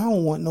 Well, I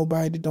don't want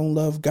nobody that don't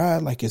love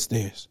God like it's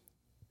theirs.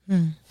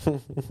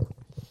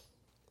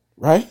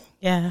 Right?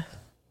 Yeah.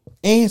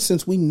 And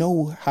since we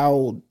know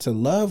how to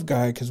love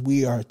God because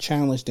we are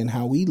challenged in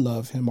how we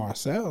love him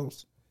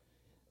ourselves,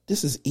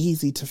 this is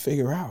easy to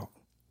figure out.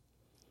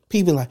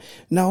 People are like,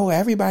 no,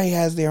 everybody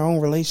has their own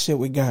relationship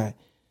with God.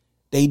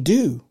 They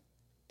do.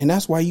 And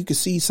that's why you can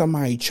see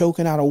somebody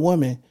choking out a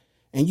woman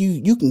and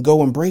you can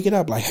go and break it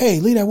up like, hey,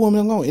 leave that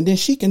woman alone. And then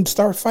she can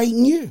start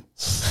fighting you.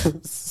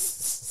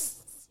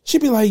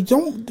 She'd be like,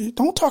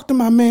 don't talk to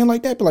my man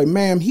like that. Be like,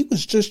 ma'am, he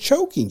was just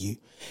choking you.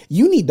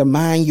 You need to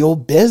mind your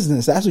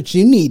business. That's what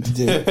you need to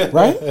do,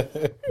 right?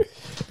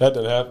 That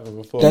didn't happen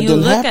before. That You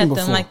didn't look happen at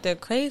before. them like they're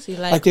crazy.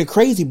 Like they're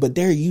crazy, but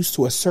they're used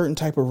to a certain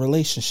type of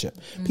relationship.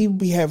 People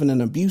be having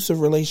an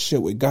abusive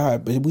relationship with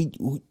God, but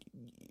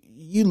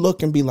you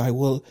look and be like,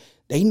 well,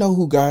 they know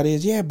who God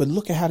is. Yeah, but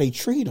look at how they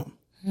treat him.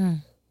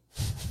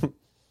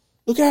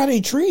 Look at how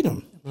they treat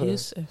him.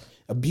 abusive.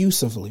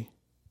 Abusively.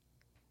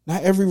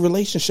 Not every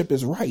relationship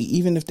is right,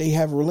 even if they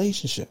have a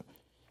relationship.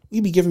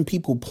 We be giving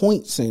people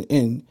points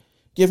and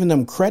giving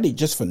them credit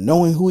just for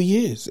knowing who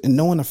he is and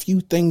knowing a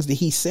few things that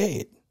he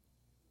said.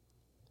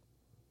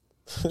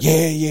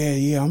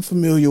 Yeah, I'm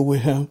familiar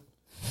with him.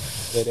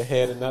 They're the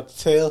head and not the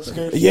tail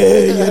skirt.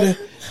 Yeah.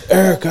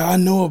 Erica, I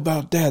know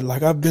about that.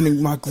 Like I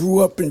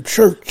grew up in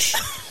church.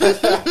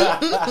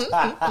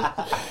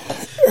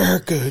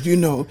 Erica,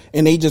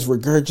 and they just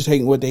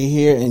regurgitating what they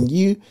hear, and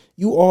you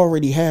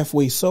already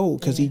halfway sold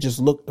because he just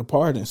looked the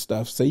part and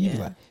stuff. So you be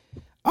like,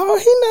 oh,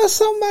 he knows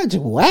so much.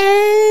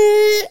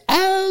 What?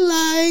 Oh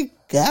my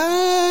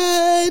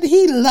God,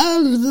 he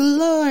loves the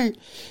Lord.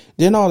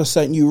 Then all of a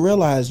sudden you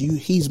realize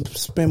he's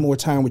spent more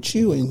time with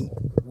you, and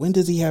when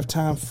does he have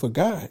time for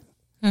God?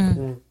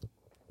 And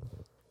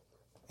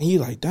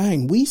you're like,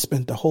 dang, we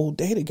spent the whole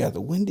day together.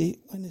 When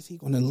is he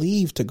going to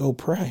leave to go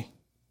pray?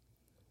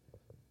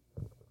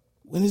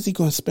 When is he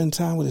going to spend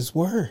time with his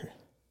word?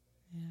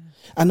 Yeah.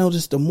 I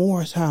notice the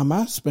more time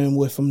I spend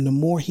with him, the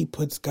more he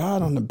puts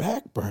God on the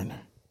back burner.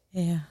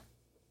 Yeah.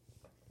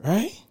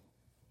 Right?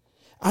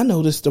 I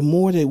notice the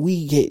more that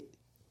we get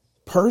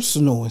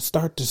personal and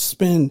start to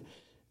spend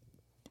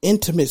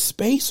intimate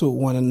space with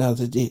one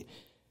another, that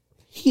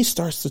he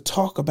starts to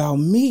talk about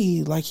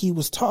me like he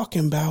was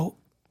talking about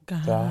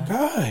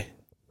God.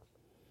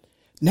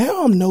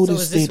 Now I'm noticing.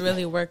 So is this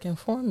really working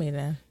for me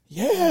then?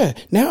 Yeah.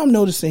 Now I'm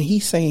noticing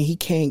he's saying he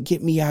can't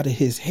get me out of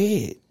his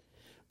head.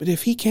 But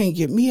if he can't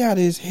get me out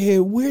of his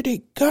head, where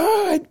did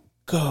God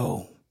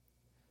go?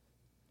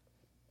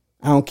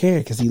 I don't care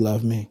because he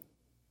loved me.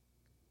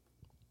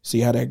 See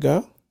how that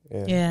go?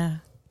 Yeah.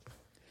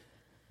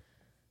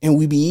 And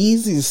we be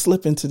easy to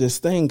slip into this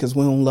thing because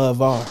we don't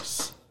love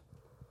ours.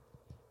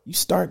 You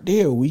start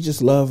there. We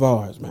just love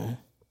ours, man.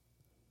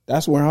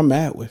 That's where I'm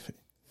at with it.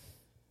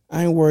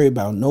 I ain't worried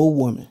about no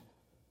woman.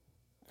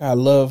 I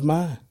love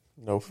mine.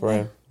 No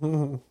friend.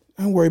 I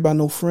I ain't worried about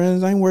no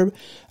friends.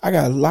 I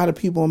got a lot of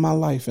people in my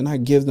life, and I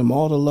give them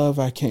all the love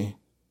I can.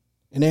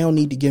 And they don't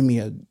need to give me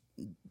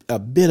a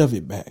bit of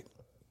it back.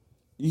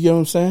 You get what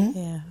I'm saying?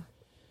 Yeah.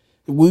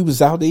 We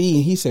was out to eat,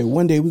 and he said,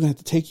 one day we're going to have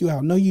to take you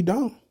out. No, you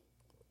don't.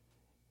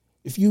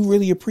 If you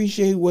really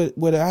appreciate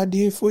what I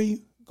did for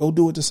you, go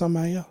do it to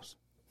somebody else.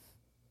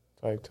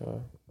 Type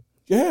time.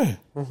 Yeah.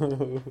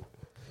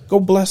 Go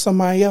bless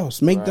somebody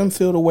else. Make them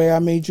feel the way I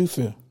made you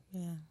feel.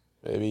 Yeah.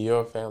 Maybe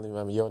your family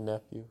member, your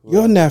nephew.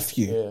 Your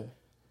nephew. Yeah.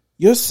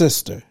 Your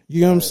sister.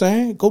 You know what I'm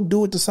saying? Go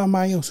do it to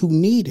somebody else who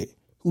need it,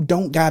 who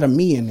don't got a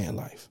me in their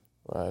life.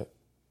 Right.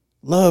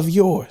 Love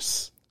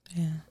yours.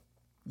 Yeah.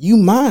 You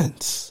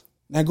mine's.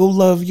 Now go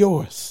love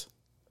yours.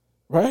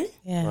 Right?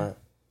 Yeah. Right.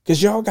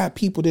 Because y'all got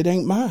people that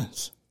ain't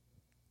mine's.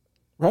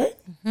 Right?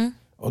 Mm-hmm.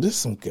 Oh, this is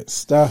some good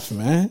stuff,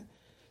 man.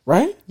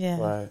 Right? Yeah.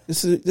 Right.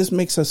 This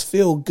makes us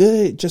feel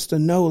good just to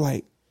know,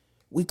 like,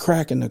 we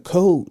cracking the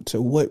code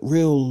to what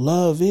real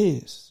love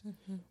is.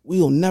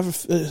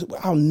 Mm-hmm.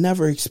 I'll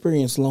never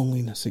experience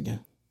loneliness again.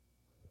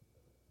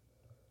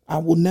 I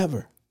will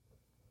never.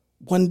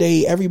 One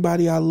day,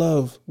 everybody I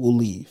love will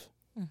leave.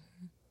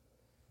 Mm-hmm.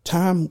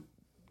 Time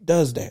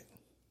does that.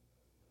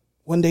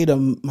 One day,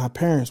 my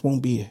parents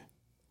won't be here.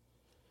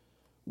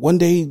 One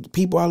day,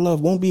 people I love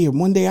won't be here.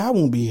 One day, I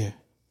won't be here.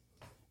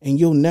 And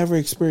you'll never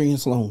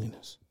experience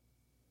loneliness.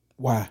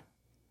 Why?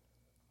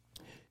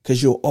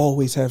 Because you'll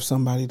always have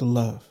somebody to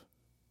love.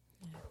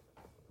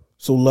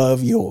 So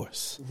love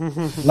yours.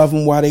 Love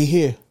them while they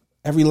here.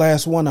 Every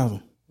last one of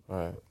them.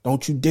 Right.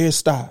 Don't you dare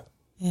stop.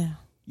 Yeah.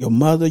 Your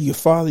mother, your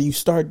father, you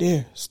start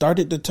there. Start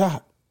at the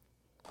top.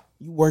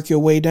 You work your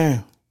way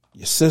down.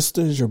 Your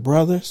sisters, your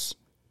brothers.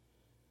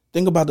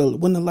 Think about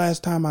when the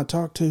last time I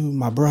talked to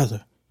my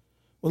brother.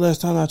 When the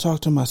last time I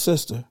talked to my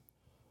sister.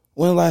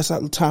 When the last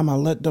time I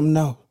let them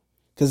know.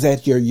 Because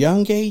at your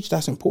young age,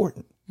 that's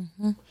important.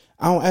 Mm-hmm.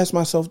 I don't ask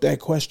myself that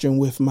question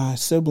with my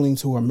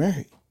siblings who are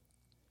married.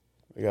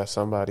 They got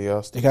somebody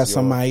else. They got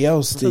somebody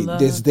else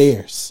that's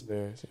theirs. You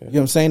know what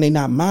I'm saying? They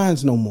not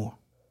mines no more.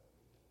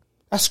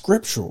 That's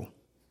scriptural.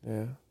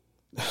 Yeah.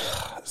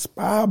 It's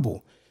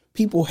Bible.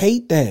 People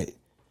hate that.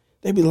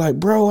 They be like,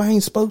 bro, I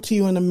ain't spoke to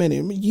you in a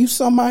minute. You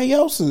somebody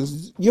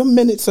else's. Your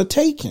minutes are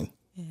taken.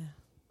 Yeah.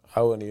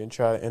 I wouldn't even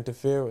try to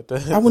interfere with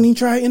that. I wouldn't even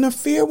try to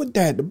interfere with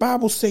that. The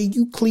Bible say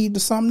you cleave to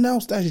something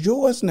else. That's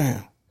yours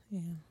now. Yeah.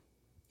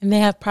 And they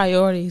have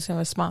priorities and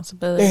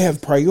responsibilities. They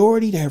have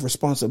priority. They have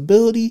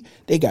responsibility.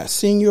 They got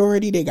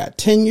seniority. They got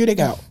tenure. They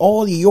got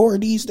all the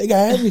yorities. They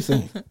got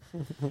everything.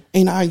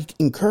 And I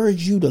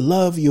encourage you to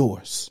love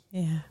yours.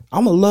 Yeah.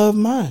 I'm going to love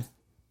mine.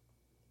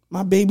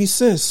 My baby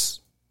sis.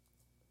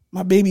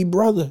 My baby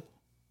brother.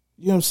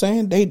 You know what I'm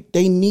saying?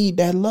 They need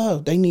that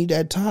love. They need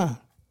that time.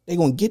 They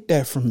going to get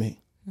that from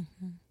me.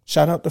 Mm-hmm.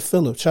 Shout out to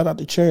Philip. Shout out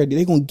to Charity.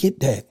 They going to get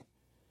that.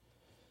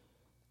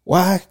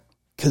 Why?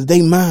 Because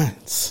they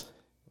minds.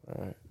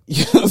 Right.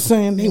 You know what I'm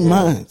saying? They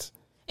minds.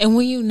 And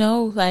when you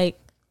know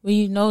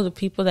the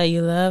people that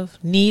you love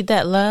need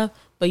that love,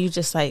 but you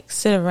just like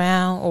sit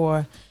around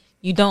or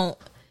you don't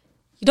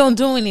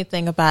do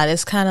anything about it.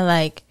 It's kind of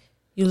like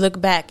you look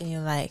back and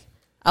you're like,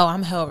 oh,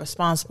 I'm held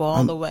responsible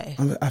all the way.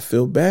 I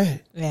feel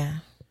bad. Yeah.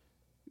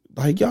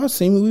 Like y'all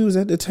see me, we was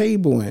at the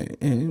table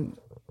and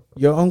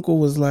your uncle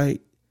was like,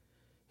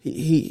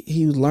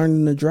 he was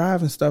learning to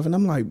drive and stuff. And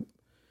I'm like,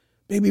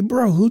 baby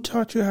bro, who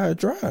taught you how to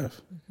drive?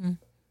 Mm-hmm.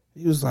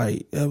 He was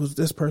like, it was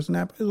this person.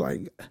 I was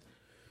like,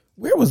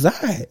 where was I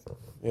at?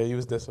 Yeah, you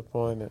was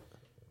disappointed.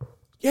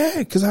 Yeah,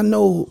 because I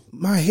know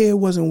my head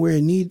wasn't where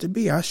it needed to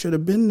be. I should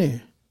have been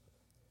there.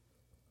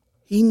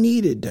 He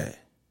needed that.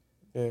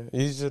 Yeah,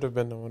 you should have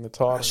been the one to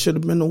talk. I should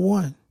have been the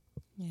one.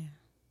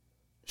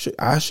 Yeah.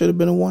 I should have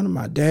been the one.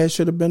 My dad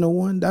should have been the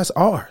one. That's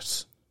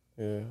ours.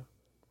 Yeah.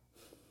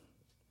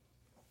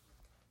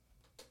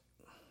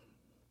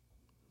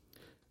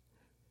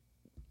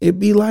 It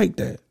be like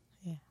that.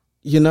 Yeah.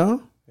 You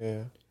know?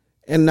 Yeah.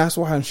 And that's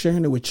why I'm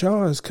sharing it with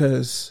y'all is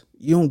because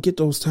you don't get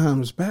those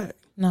times back.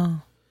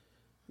 No.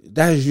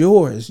 That's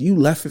yours. You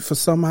left it for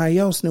somebody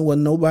else and it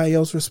wasn't nobody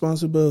else's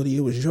responsibility.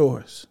 It was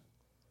yours.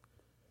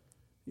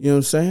 You know what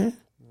I'm saying?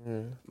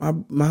 Yeah.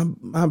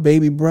 My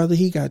baby brother,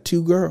 he got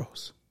 2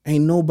 girls.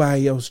 Ain't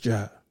nobody else's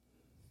job.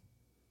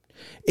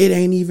 It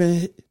ain't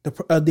even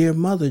their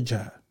mother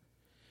job.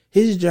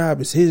 His job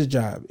is his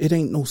job. It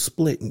ain't no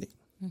splitting it.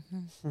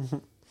 Mm-hmm.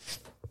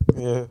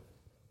 Yeah. You know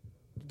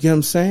what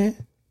I'm saying?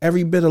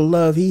 Every bit of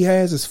love he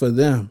has is for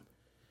them.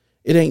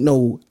 It ain't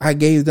no, I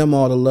gave them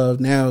all the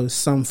love, now it's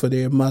some for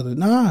their mother.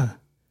 Nah.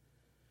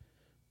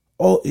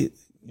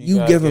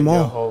 You give them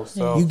all.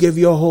 You give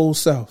your whole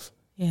self.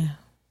 Yeah.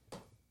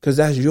 Because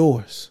that's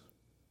yours.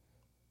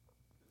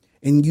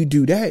 And you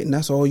do that, and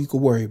that's all you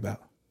could worry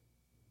about.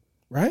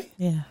 Right?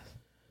 Yeah.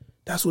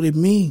 That's what it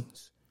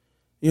means.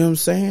 You know what I'm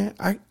saying?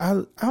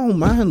 I don't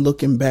mind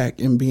looking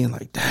back and being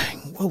like,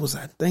 dang, what was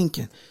I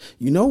thinking?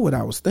 You know what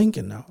I was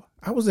thinking, though?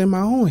 I was in my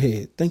own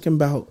head thinking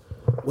about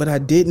what I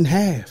didn't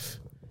have.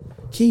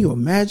 Can you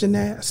imagine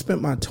that? I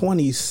spent my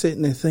 20s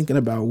sitting and thinking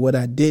about what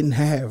I didn't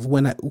have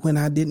when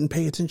I didn't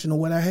pay attention to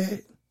what I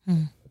had.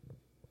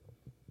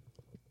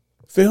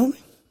 Feel me?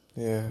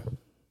 Yeah.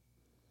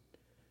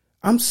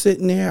 I'm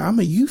sitting there. I'm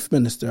a youth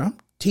minister. I'm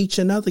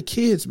teaching other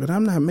kids, but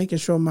I'm not making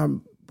sure my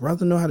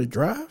brother know how to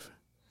drive.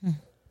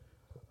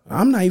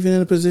 I'm not even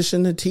in a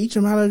position to teach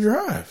him how to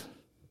drive.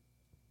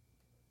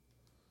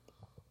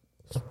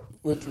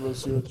 Which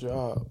was your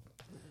job?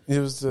 It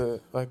was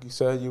like you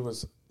said,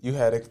 you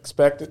had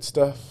expected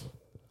stuff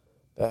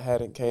that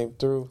hadn't came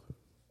through.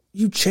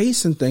 You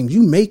chasing things.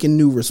 You making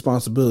new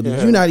responsibilities.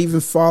 Yeah. You're not even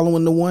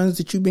following the ones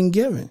that you've been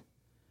given.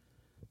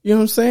 You know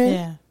what I'm saying?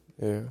 Yeah.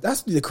 Yeah.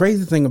 That's the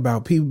crazy thing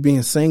about people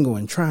being single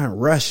and trying to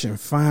rush and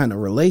find a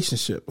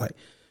relationship. Like,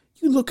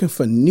 you looking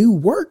for new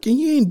work and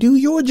you ain't do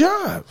your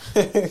job.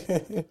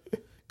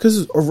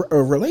 Because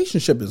a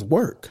relationship is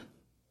work.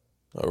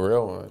 A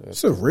real one.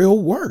 It's a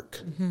real work.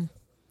 Mm-hmm.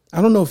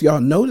 I don't know if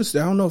y'all noticed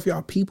that. I don't know if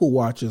y'all people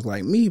watchers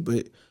like me,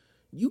 but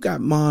you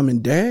got mom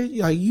and dad.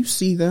 Like, you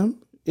see them.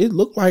 It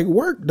look like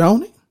work,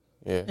 don't it?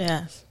 Yeah.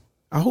 Yes.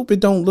 I hope it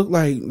don't look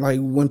like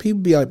when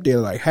people be up there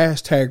like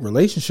hashtag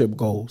relationship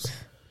goals.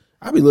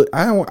 I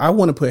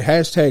want to put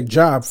hashtag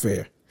job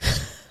fair.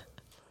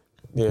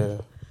 Yeah.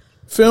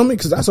 Feel me?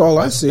 Because that's all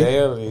I see.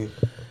 Daily.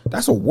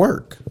 That's a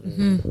work.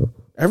 Mm-hmm.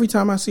 Every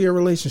time I see a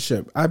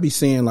relationship, I be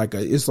seeing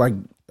it's like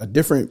a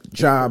different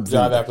job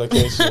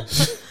Application.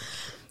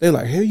 They're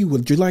like, hey,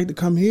 would you like to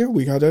come here?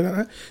 We got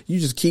that. You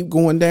just keep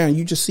going down.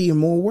 You just seeing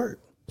more work.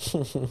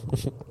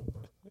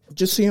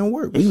 Just seeing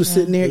work. We was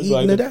sitting there It's eating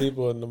like it the up.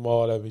 people in the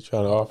mall that be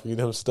trying to offer you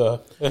them stuff,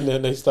 and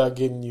then they start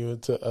getting you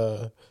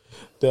into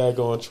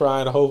daggone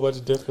trying a whole bunch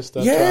of different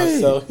stuff, trying to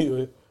sell you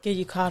it. Get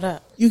you caught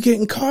up. You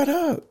getting caught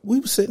up. We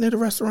were sitting at a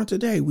restaurant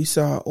today. We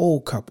saw an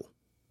old couple.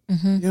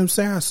 Mm-hmm. You know what I'm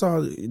saying? I saw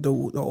the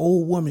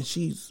old woman.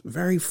 She's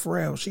very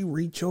frail. She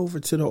reached over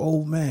to the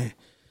old man.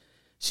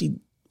 She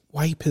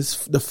wiped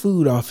the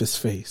food off his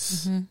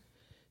face. Mm-hmm.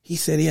 He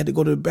said he had to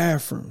go to the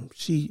bathroom.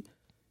 She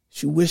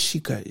wished she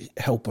could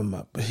help him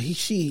up, but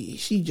she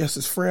just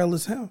as frail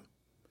as him.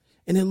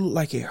 And it looked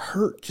like it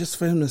hurt just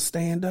for him to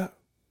stand up.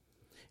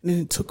 And then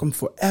it took him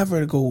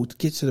forever to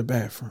get to the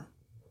bathroom.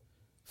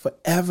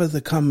 Forever to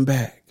come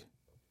back.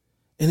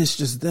 And it's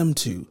just them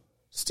two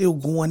still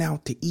going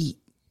out to eat.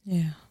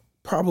 Yeah.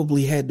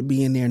 Probably had to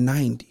be in their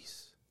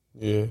 90s.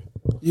 Yeah. You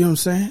know what I'm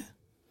saying?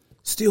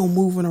 Still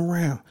moving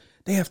around.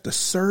 They have to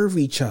serve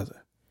each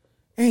other.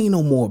 Ain't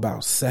no more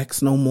about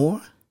sex no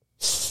more.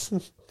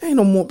 Ain't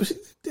no more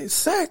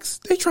sex.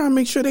 They trying to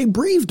make sure they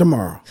breathe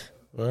tomorrow.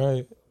 Right.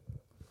 You know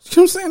what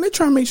I'm saying? They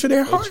trying to make sure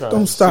their heart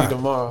don't stop. See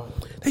tomorrow.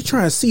 They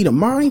trying to see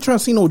tomorrow. They ain't trying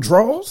to see no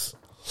draws.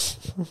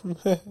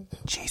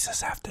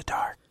 Jesus after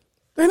dark.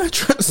 They not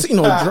trying to see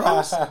no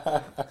draws.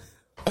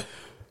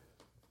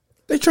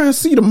 They trying to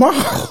see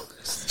tomorrow.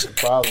 The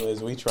problem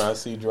is we trying to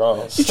see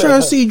draws. You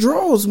trying to see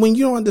draws when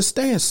you don't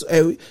understand.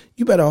 So,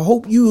 you better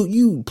hope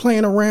you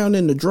playing around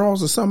in the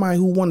draws of somebody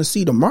who want to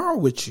see tomorrow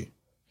with you.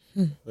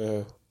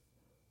 Yeah.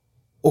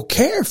 Or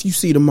care if you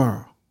see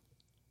tomorrow.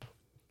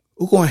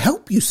 We're going to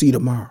help you see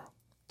tomorrow.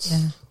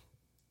 Yeah.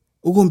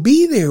 We're going to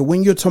be there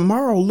when your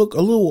tomorrow look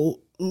a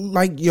little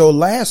like your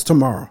last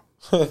tomorrow.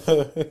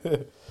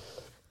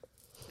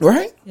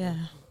 Right? Yeah.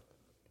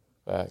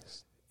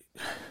 Facts.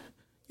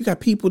 You got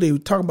people, they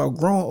talk about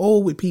growing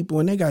old with people,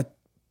 and they got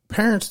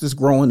parents that's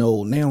growing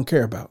old and they don't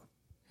care about.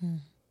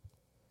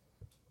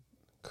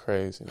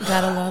 Crazy. You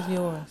gotta love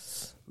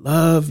yours.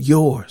 Love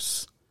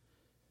yours.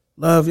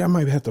 Love, I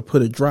might have to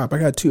put a drop. I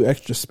got 2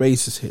 extra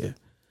spaces here.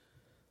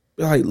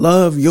 Be like,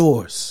 love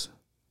yours.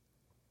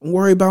 Don't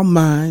worry about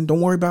mine.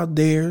 Don't worry about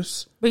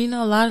theirs. But a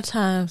lot of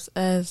times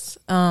as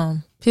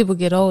people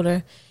get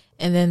older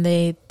and then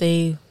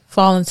they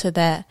fall into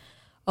that,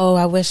 oh,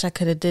 I wish I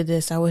could have did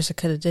this. I wish I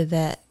could have did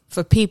that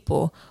for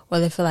people,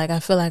 where they feel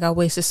like I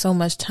wasted so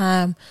much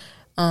time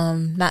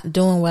not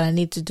doing what I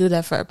need to do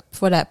that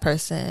for that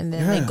person. And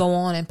then they go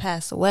on and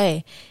pass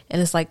away.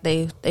 And it's like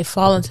they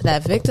fall into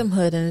that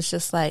victimhood, and it's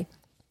just like,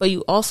 but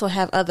you also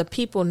have other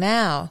people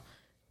now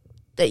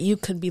that you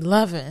could be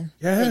loving,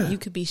 that you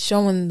could be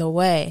showing the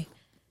way.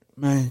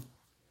 Man,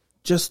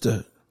 just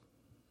to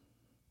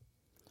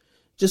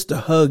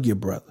hug your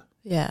brother.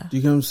 Yeah.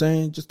 You know what I'm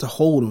saying? Just to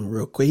hold him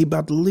real quick. He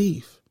about to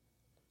leave.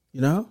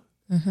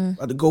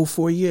 About to go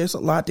for a year. It's a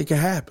lot that can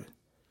happen.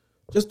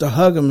 Just to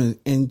hug him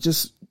and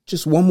just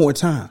one more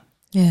time.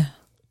 Yeah.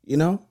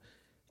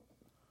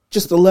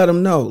 Just to let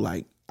him know,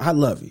 like, I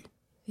love you.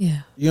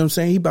 Yeah. You know what I'm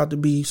saying? He about to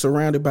be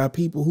surrounded by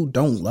people who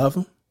don't love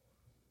him.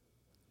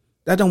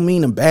 That don't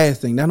mean a bad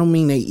thing. That don't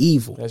mean they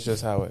evil. That's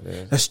just how it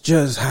is. That's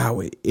just how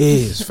it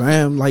is,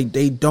 fam. Like,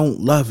 they don't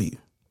love you.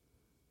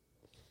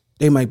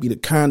 They might be the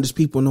kindest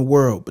people in the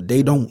world, but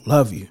they don't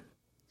love you.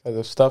 Because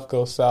if stuff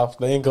goes south,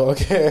 they ain't gonna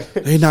care.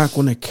 They're not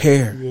going to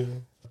care. Yeah.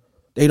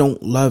 They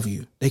don't love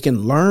you. They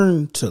can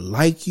learn to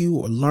like you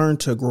or learn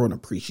to grow an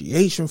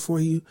appreciation for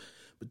you.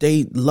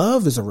 But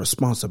love is a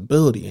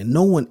responsibility, and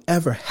no one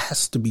ever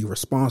has to be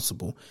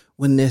responsible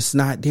when it's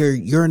not there.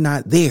 You're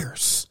not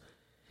theirs,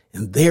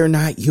 and they're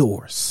not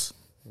yours.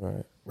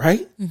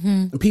 Right?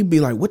 Mm-hmm. And people be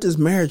like, what does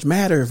marriage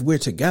matter if we're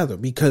together?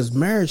 Because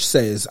marriage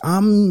says,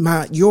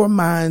 you're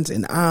mine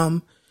and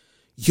I'm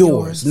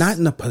yours, not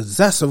in a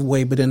possessive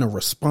way, but in a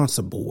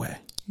responsible way.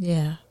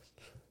 Yeah.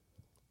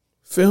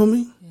 Feel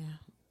me?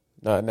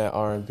 Not in that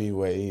R&B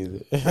way either.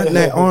 Not in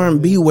that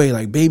R&B way,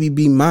 like, baby,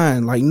 be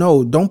mine. Like,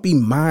 no, don't be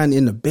mine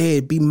in the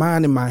bed. Be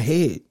mine in my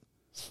head.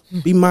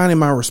 Be mine in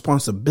my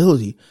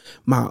responsibility,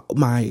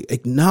 my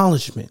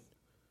acknowledgement,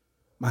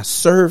 my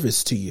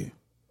service to you.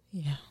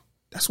 Yeah.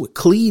 That's what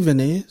cleaving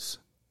is.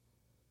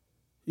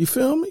 You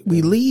feel me?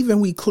 We leave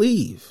and we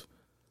cleave.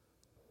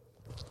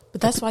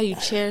 But that's why you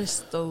cherish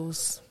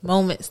those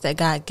moments that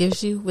God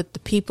gives you with the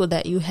people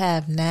that you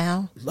have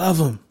now. Love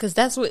them. Because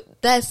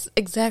that's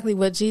exactly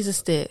what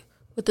Jesus did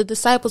with the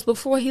disciples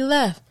before he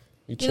left.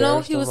 He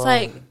was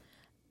like,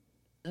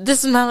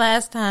 this is my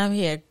last time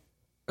here.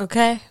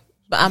 Okay?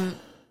 But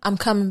I'm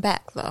coming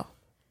back though.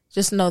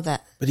 Just know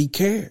that. But he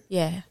cared.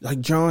 Yeah. Like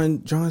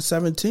John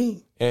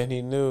 17. And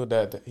he knew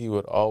that he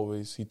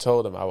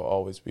told him, I will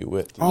always be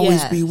with you.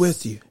 Always be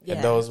with you. Yeah.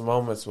 And those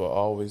moments will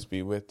always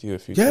be with you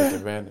if you take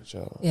advantage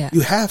of them. Yeah.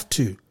 You have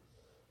to.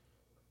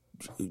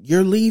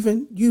 You're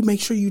leaving, you make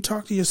sure you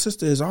talk to your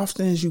sister as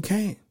often as you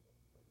can.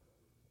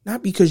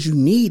 Not because you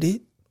need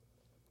it,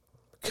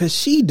 because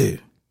she do.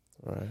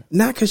 Right.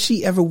 Not because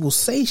she ever will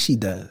say she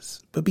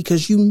does, but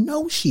because you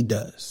know she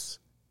does.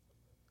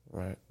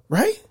 Right.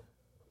 Right?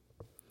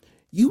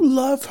 You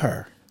love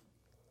her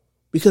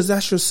because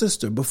that's your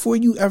sister. Before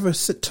you ever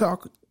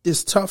talk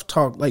this tough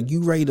talk like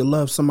you ready to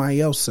love somebody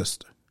else's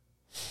sister,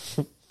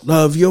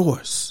 love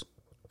yours.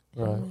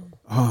 Right.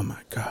 Oh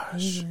my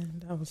gosh.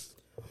 That was.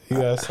 You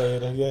gotta say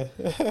it again.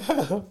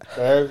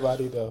 For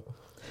everybody though.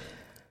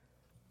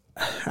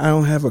 I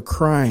don't have a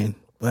crying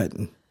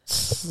button.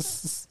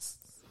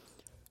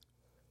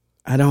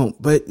 I don't,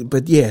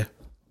 but yeah,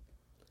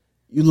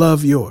 you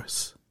love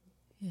yours.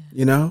 Yeah.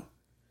 You know,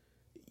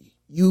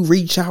 you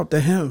reach out to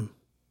him.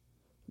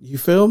 You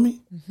feel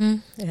me? Mm-hmm.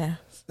 Yeah.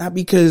 Not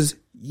because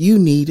you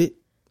need it,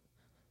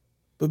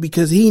 but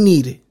because he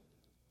need it.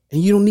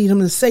 And you don't need him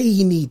to say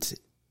he needs it.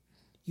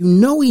 You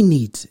know he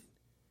needs it.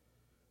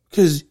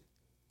 Because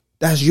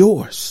that's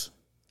yours.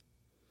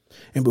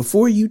 And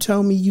before you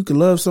tell me you can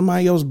love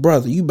somebody else's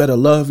brother, you better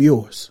love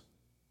yours.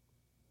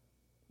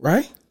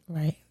 Right?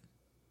 Right.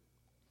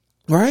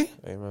 Right?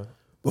 Amen.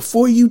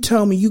 Before you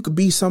tell me you could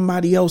be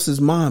somebody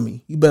else's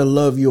mommy, you better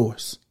love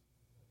yours.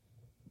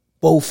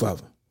 Both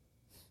of them.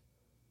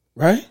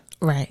 Right?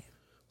 Right.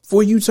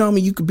 Before you tell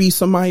me you could be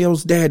somebody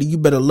else's daddy, you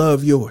better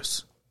love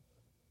yours.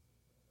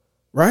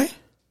 Right?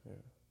 Yeah.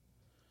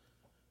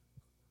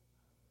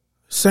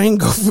 Same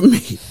go for me.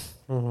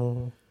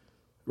 Mm-hmm.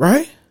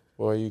 Right?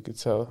 Boy, you could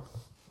tell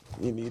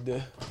you need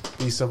to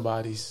be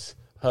somebody's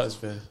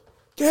husband.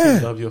 Yeah.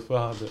 Love your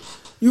father.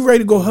 You ready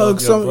to go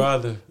hug your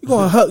brother.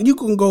 You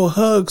can go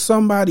hug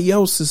somebody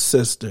else's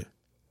sister,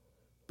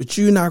 but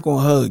you're not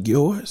gonna hug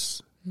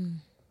yours.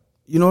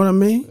 You know what I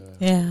mean?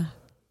 Yeah.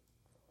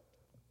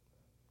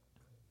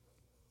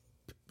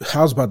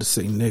 I was about to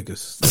say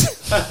niggas.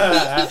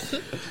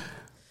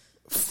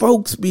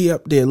 Folks be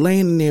up there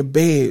laying in their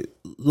bed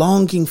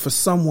longing for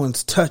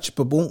someone's touch,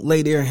 but won't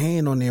lay their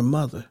hand on their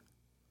mother.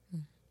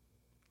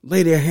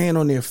 Lay their hand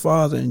on their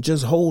father and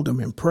just hold them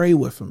and pray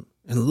with them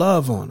and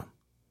love on them.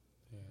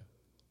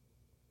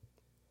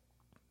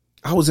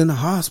 I was in the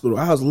hospital.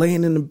 I was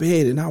laying in the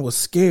bed and I was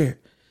scared.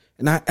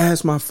 And I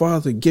asked my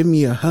father, give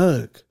me a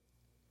hug.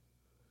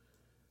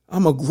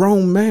 I'm a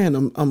grown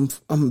man.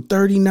 I'm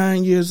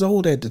 39 years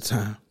old at the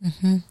time.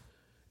 Mm-hmm.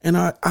 And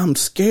I'm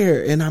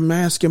scared. And I'm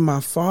asking my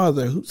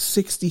father, who's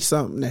 60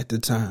 something at the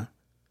time,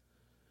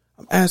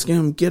 I'm asking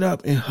him, get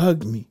up and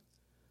hug me.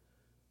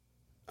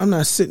 I'm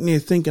not sitting there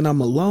thinking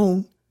I'm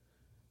alone.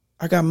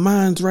 I got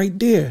mines right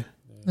there.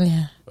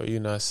 Yeah. Or you're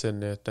not sitting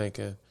there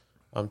thinking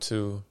I'm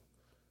too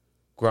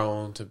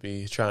grown to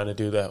be trying to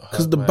do that.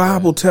 Because the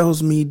Bible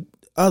tells me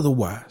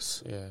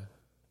otherwise. Yeah.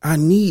 I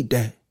need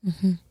that.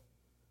 Mm-hmm.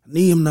 I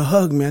need him to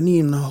hug me. I need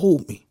him to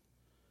hold me.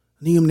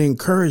 I need him to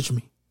encourage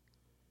me.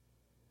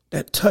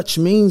 That touch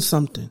means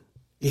something.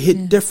 It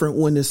hit different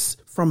when it's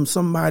from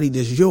somebody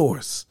that's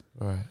yours.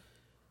 Right.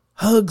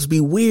 Hugs be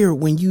weird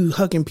when you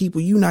hugging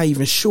people you not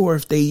even sure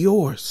if they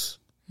yours.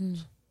 Man.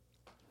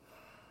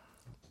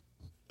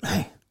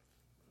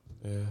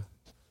 Yeah.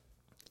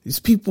 These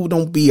people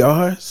don't be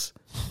ours.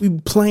 We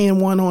be playing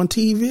one on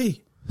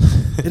TV.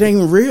 It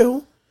ain't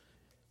real.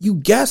 You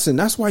guessing.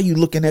 That's why you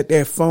looking at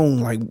that phone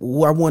like,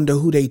 I wonder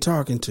who they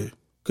talking to.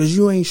 Because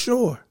you ain't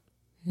sure.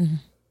 Mm-hmm.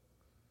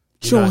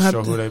 You're not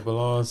sure who they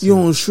belong to. You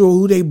don't sure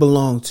who they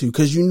belong to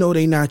because you know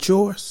they not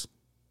yours.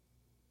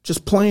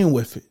 Just playing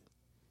with it.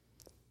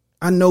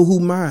 I know who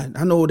mine.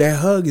 I know that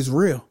hug is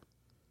real.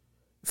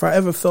 If I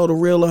ever felt a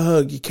realer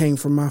hug, it came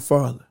from my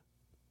father.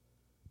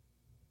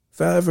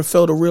 If I ever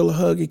felt a realer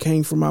hug, it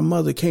came from my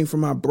mother, came from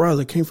my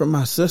brother, came from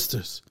my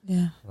sisters.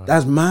 Yeah. Right.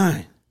 That's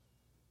mine.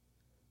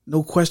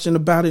 No question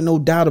about it, no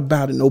doubt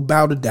about it, no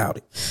bout about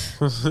it.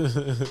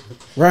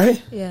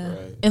 Right? Yeah.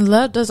 Right. And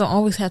love doesn't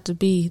always have to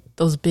be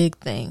those big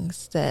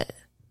things that,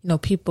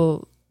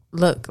 people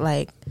look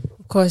like.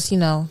 Of course,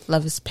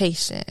 love is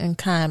patient and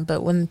kind,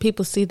 but when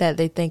people see that,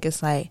 they think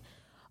it's like,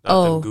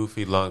 Not them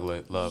goofy love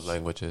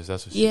languages.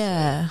 That's what she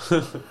said.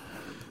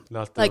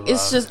 Not like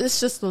it's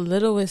just the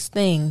littlest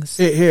things.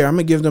 Here, I'm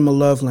gonna give them a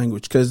love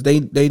language because they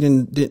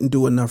didn't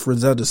do enough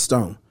Rosetta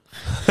Stone.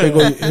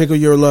 Here go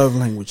your love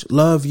language.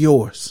 Love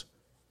yours.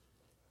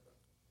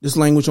 This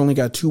language only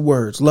got 2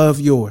 words. Love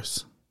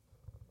yours.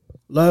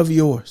 Love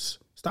yours.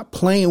 Stop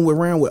playing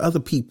around with other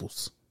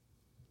people's.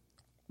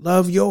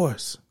 Love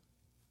yours.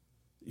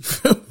 You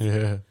feel me?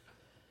 Yeah.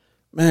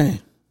 Man.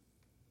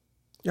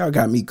 Y'all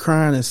got me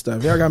crying and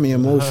stuff. Y'all got me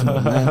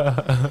emotional,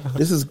 man.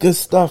 This is good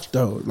stuff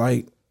though.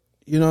 Like,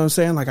 you know what I'm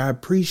saying? Like, I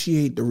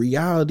appreciate the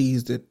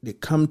realities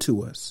that come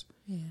to us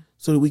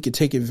so that we can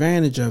take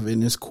advantage of it.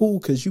 And it's cool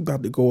because you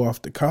about to go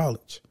off to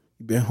college.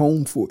 You've been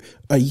home for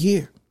a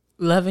year.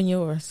 Loving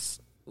yours.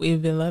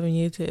 We've been loving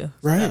you too.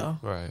 Right. So.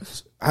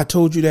 Right. I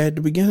told you that at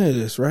the beginning of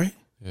this, right?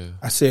 Yeah.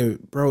 I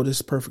said, bro, this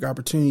is a perfect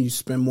opportunity to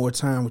spend more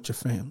time with your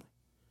family.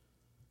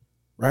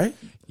 Right?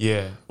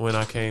 Yeah. When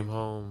I came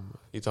home,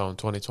 you talking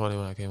 2020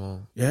 when I came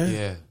home? Yeah.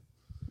 Yeah.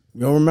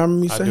 You don't remember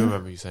me saying I do that?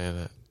 remember you saying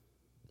that.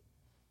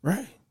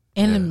 Right.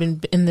 In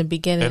the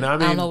beginning, And I I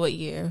mean- don't know what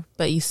year,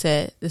 but you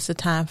said this is a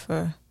time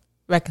for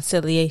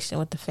reconciliation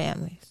with the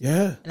families.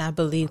 Yeah. And I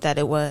believe that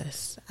it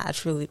was. I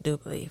truly do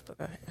believe. But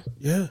go ahead.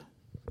 Yeah.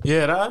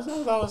 Yeah, that's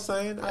what I was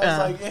saying. I was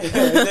like, yeah, it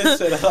did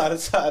spend a lot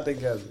of time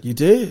together. You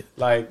did.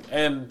 Like,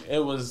 and it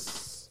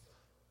was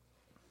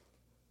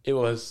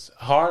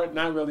hard,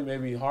 not really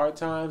maybe hard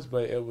times,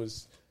 but it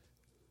was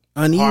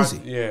Uneasy.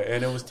 hard, yeah,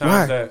 and it was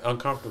times that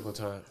uncomfortable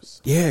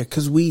times. Yeah,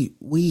 because we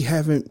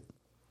haven't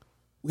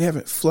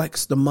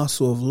flexed the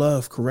muscle of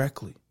love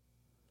correctly.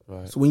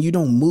 Right. So when you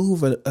don't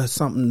move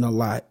something a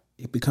lot,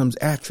 it becomes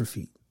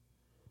atrophy.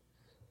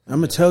 I'm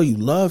gonna tell you,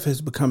 love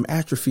has become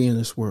atrophy in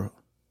this world.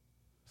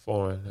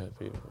 Foreign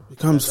people.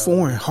 Becomes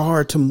foreign,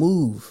 hard to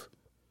move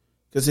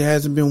because it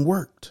hasn't been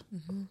worked.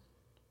 Mm-hmm. You know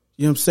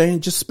what I'm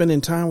saying? Just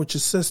spending time with your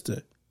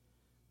sister,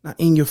 not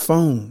in your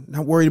phone,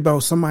 not worried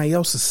about somebody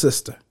else's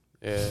sister.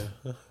 Yeah.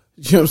 You know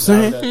what I'm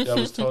saying? That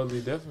was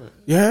totally different.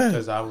 Yeah.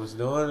 Because I was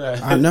doing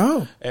that. I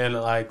know. And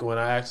like when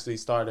I actually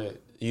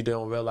started, you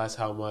don't realize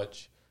how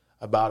much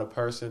about a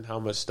person, how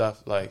much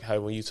stuff, like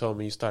how when you told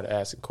me you started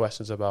asking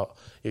questions about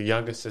your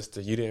younger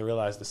sister, you didn't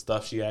realize the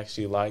stuff she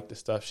actually liked, the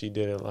stuff she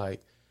didn't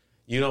like.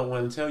 You don't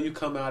want until you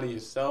come out of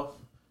yourself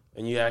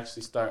and you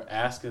actually start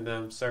asking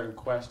them certain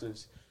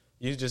questions,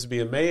 you just be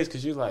amazed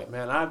because you're like,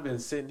 man, I've been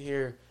sitting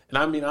here and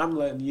I mean, I'm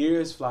letting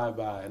years fly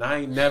by and I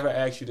ain't never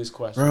asked you this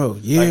question. Bro,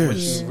 years. Like what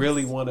you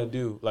really want to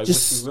do, like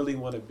what you really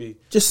want to be.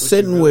 Just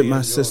sitting with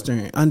my sister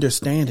and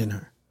understanding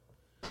her.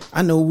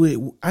 I know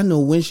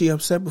when she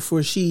upset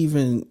before she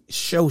even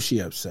shows she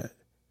upset.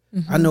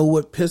 Mm-hmm. I know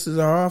what pisses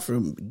her off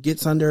and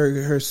gets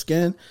under her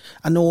skin.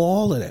 I know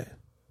all of that.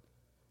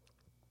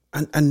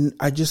 And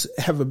I just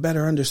have a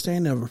better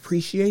understanding of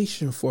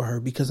appreciation for her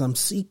because I'm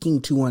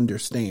seeking to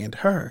understand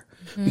her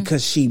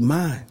because she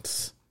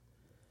minds.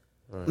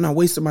 Right. I'm not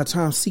wasting my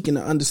time seeking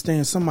to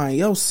understand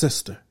somebody else's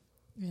sister.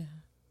 Yeah.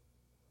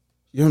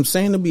 You know what I'm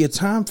saying? There'll be a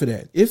time for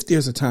that. If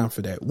there's a time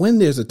for that. When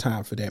there's a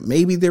time for that.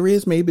 Maybe there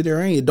is, maybe there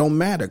ain't. It don't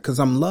matter because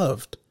I'm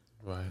loved.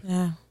 Right.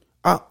 Yeah.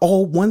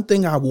 One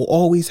thing I will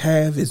always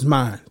have is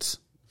minds.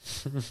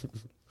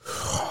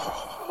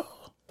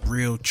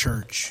 Real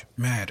church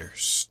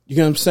matters. You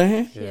know what I'm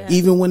saying? Yeah.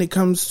 Even when it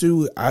comes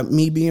to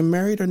me being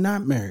married or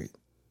not married.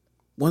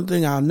 One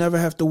thing I'll never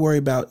have to worry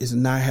about is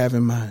not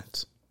having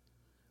minds.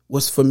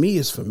 What's for me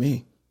is for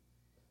me.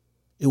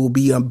 It will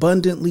be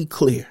abundantly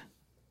clear.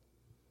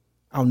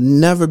 I'll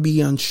never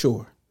be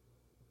unsure.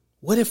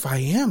 What if I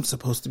am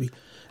supposed to be?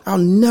 I'll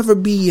never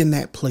be in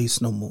that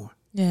place no more.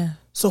 Yeah.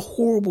 It's a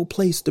horrible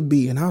place to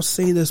be. And I'll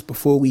say this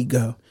before we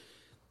go.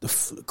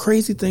 The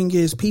crazy thing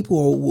is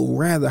people will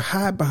rather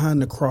hide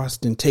behind the cross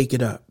than take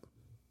it up.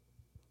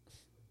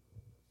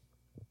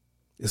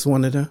 It's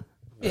one of them.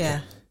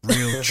 Yeah.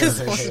 Real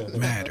church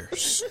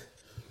matters.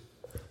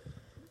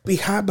 Be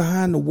hide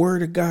behind the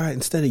word of God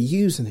instead of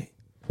using it,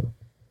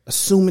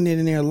 assuming it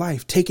in their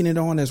life, taking it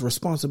on as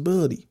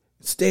responsibility.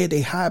 Instead, they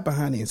hide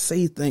behind it and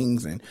say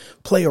things and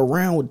play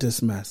around with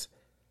this mess.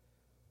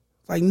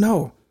 Like,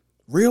 no.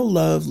 Real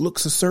love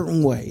looks a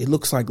certain way. It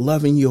looks like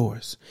loving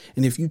yours.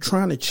 And if you're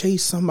trying to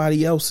chase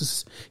somebody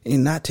else's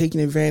and not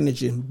taking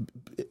advantage and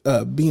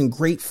being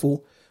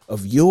grateful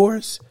of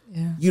yours,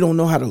 you don't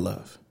know how to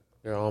love.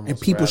 And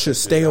people should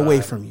stay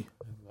away from you.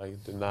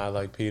 Like deny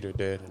like Peter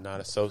did and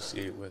not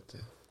associate with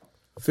it.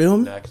 Feel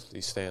me? And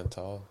actually stand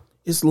tall.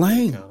 It's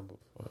lame.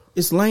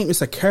 It's lame.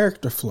 It's a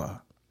character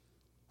flaw.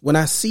 When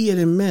I see it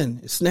in men,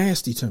 it's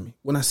nasty to me.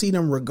 When I see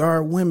them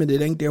regard women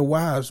that ain't their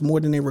wives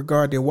more than they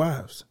regard their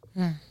wives.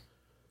 Mm.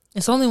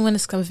 It's only when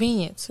it's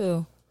convenient,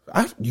 too.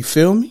 You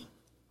feel me?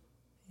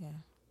 Yeah.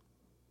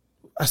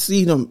 I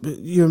see them,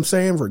 you know what I'm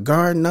saying,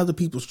 regarding other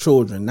people's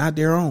children, not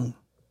their own.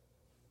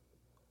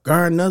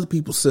 Guarding other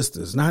people's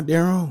sisters, not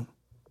their own.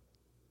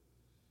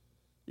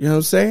 You know what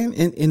I'm saying?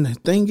 And the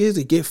thing is,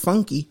 it get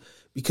funky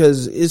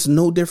because it's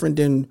no different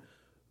than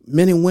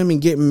men and women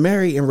getting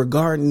married and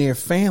regarding their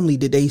family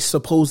that they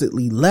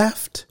supposedly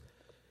left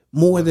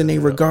more than they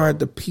regard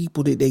the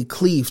people that they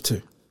cleave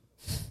to.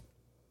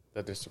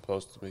 that they're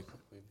supposed to be.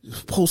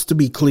 Supposed to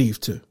be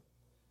cleaved to.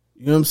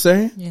 You know what I'm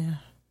saying? Yeah.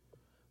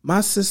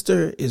 My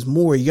sister is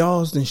more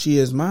y'all's than she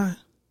is mine.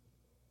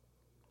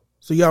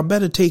 So y'all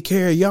better take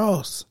care of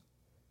y'all's.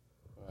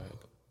 Right.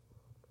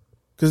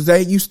 Because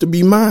that used to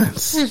be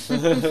mine's.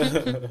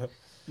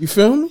 You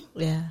feel me?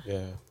 Yeah.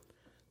 Yeah.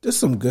 This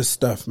some good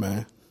stuff,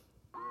 man.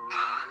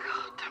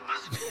 There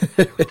must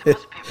be a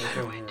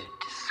better way to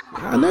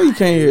describe. I know you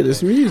can't hear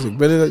this music,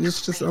 but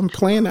it's just, I'm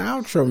playing the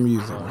outro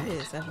music.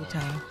 It is every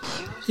time.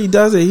 He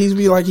does it. He's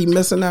be like he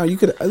missing out. You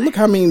could look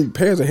how many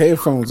pairs of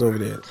headphones over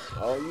there.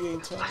 Oh, you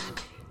ain't talking.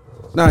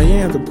 Nah, you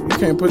ain't have to. You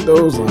can't put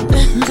those on.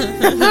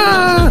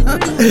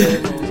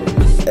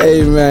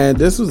 Hey man,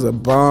 this was a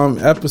bomb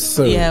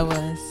episode. Yeah, it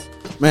was.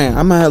 Man,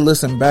 I'm gonna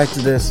listen back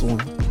to this one.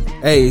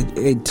 Hey,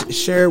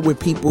 share it with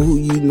people who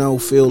you know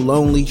feel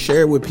lonely.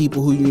 Share it with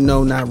people who you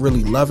know not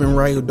really loving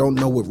right, or don't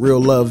know what real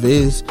love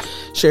is.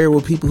 Share it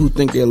with people who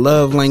think their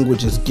love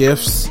language is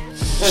gifts.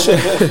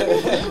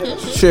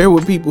 Share it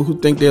with people who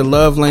think their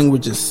love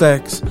language is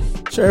sex.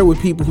 Share it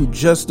with people who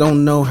just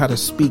don't know how to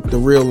speak the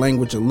real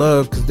language of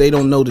love because they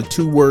don't know the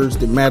two words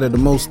that matter the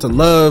most to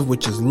love,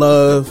 which is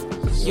love,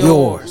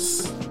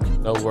 yours.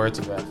 No words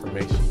of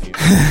affirmation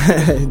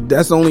either.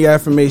 That's the only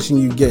affirmation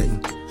you're getting.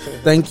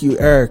 Thank you,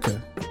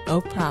 Erica. No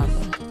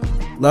problem.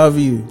 Love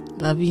you.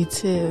 Love you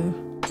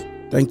too.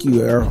 Thank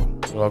you, Errol.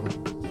 You're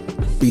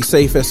welcome. Be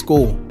safe at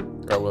school.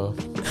 I will.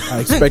 I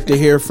expect to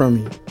hear from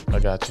you. I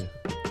got you.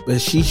 But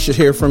she should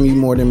hear from you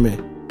more than me.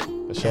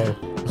 For sure. You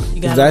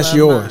Because gotta that's love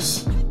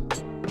yours.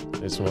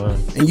 It's mine.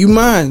 And you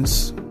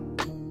mine's.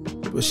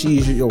 But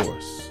she's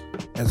yours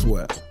as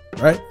well.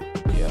 Right?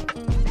 Yeah.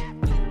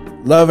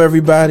 Love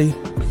everybody.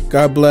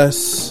 God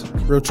bless.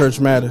 Real Church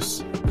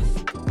Matters.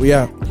 We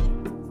out.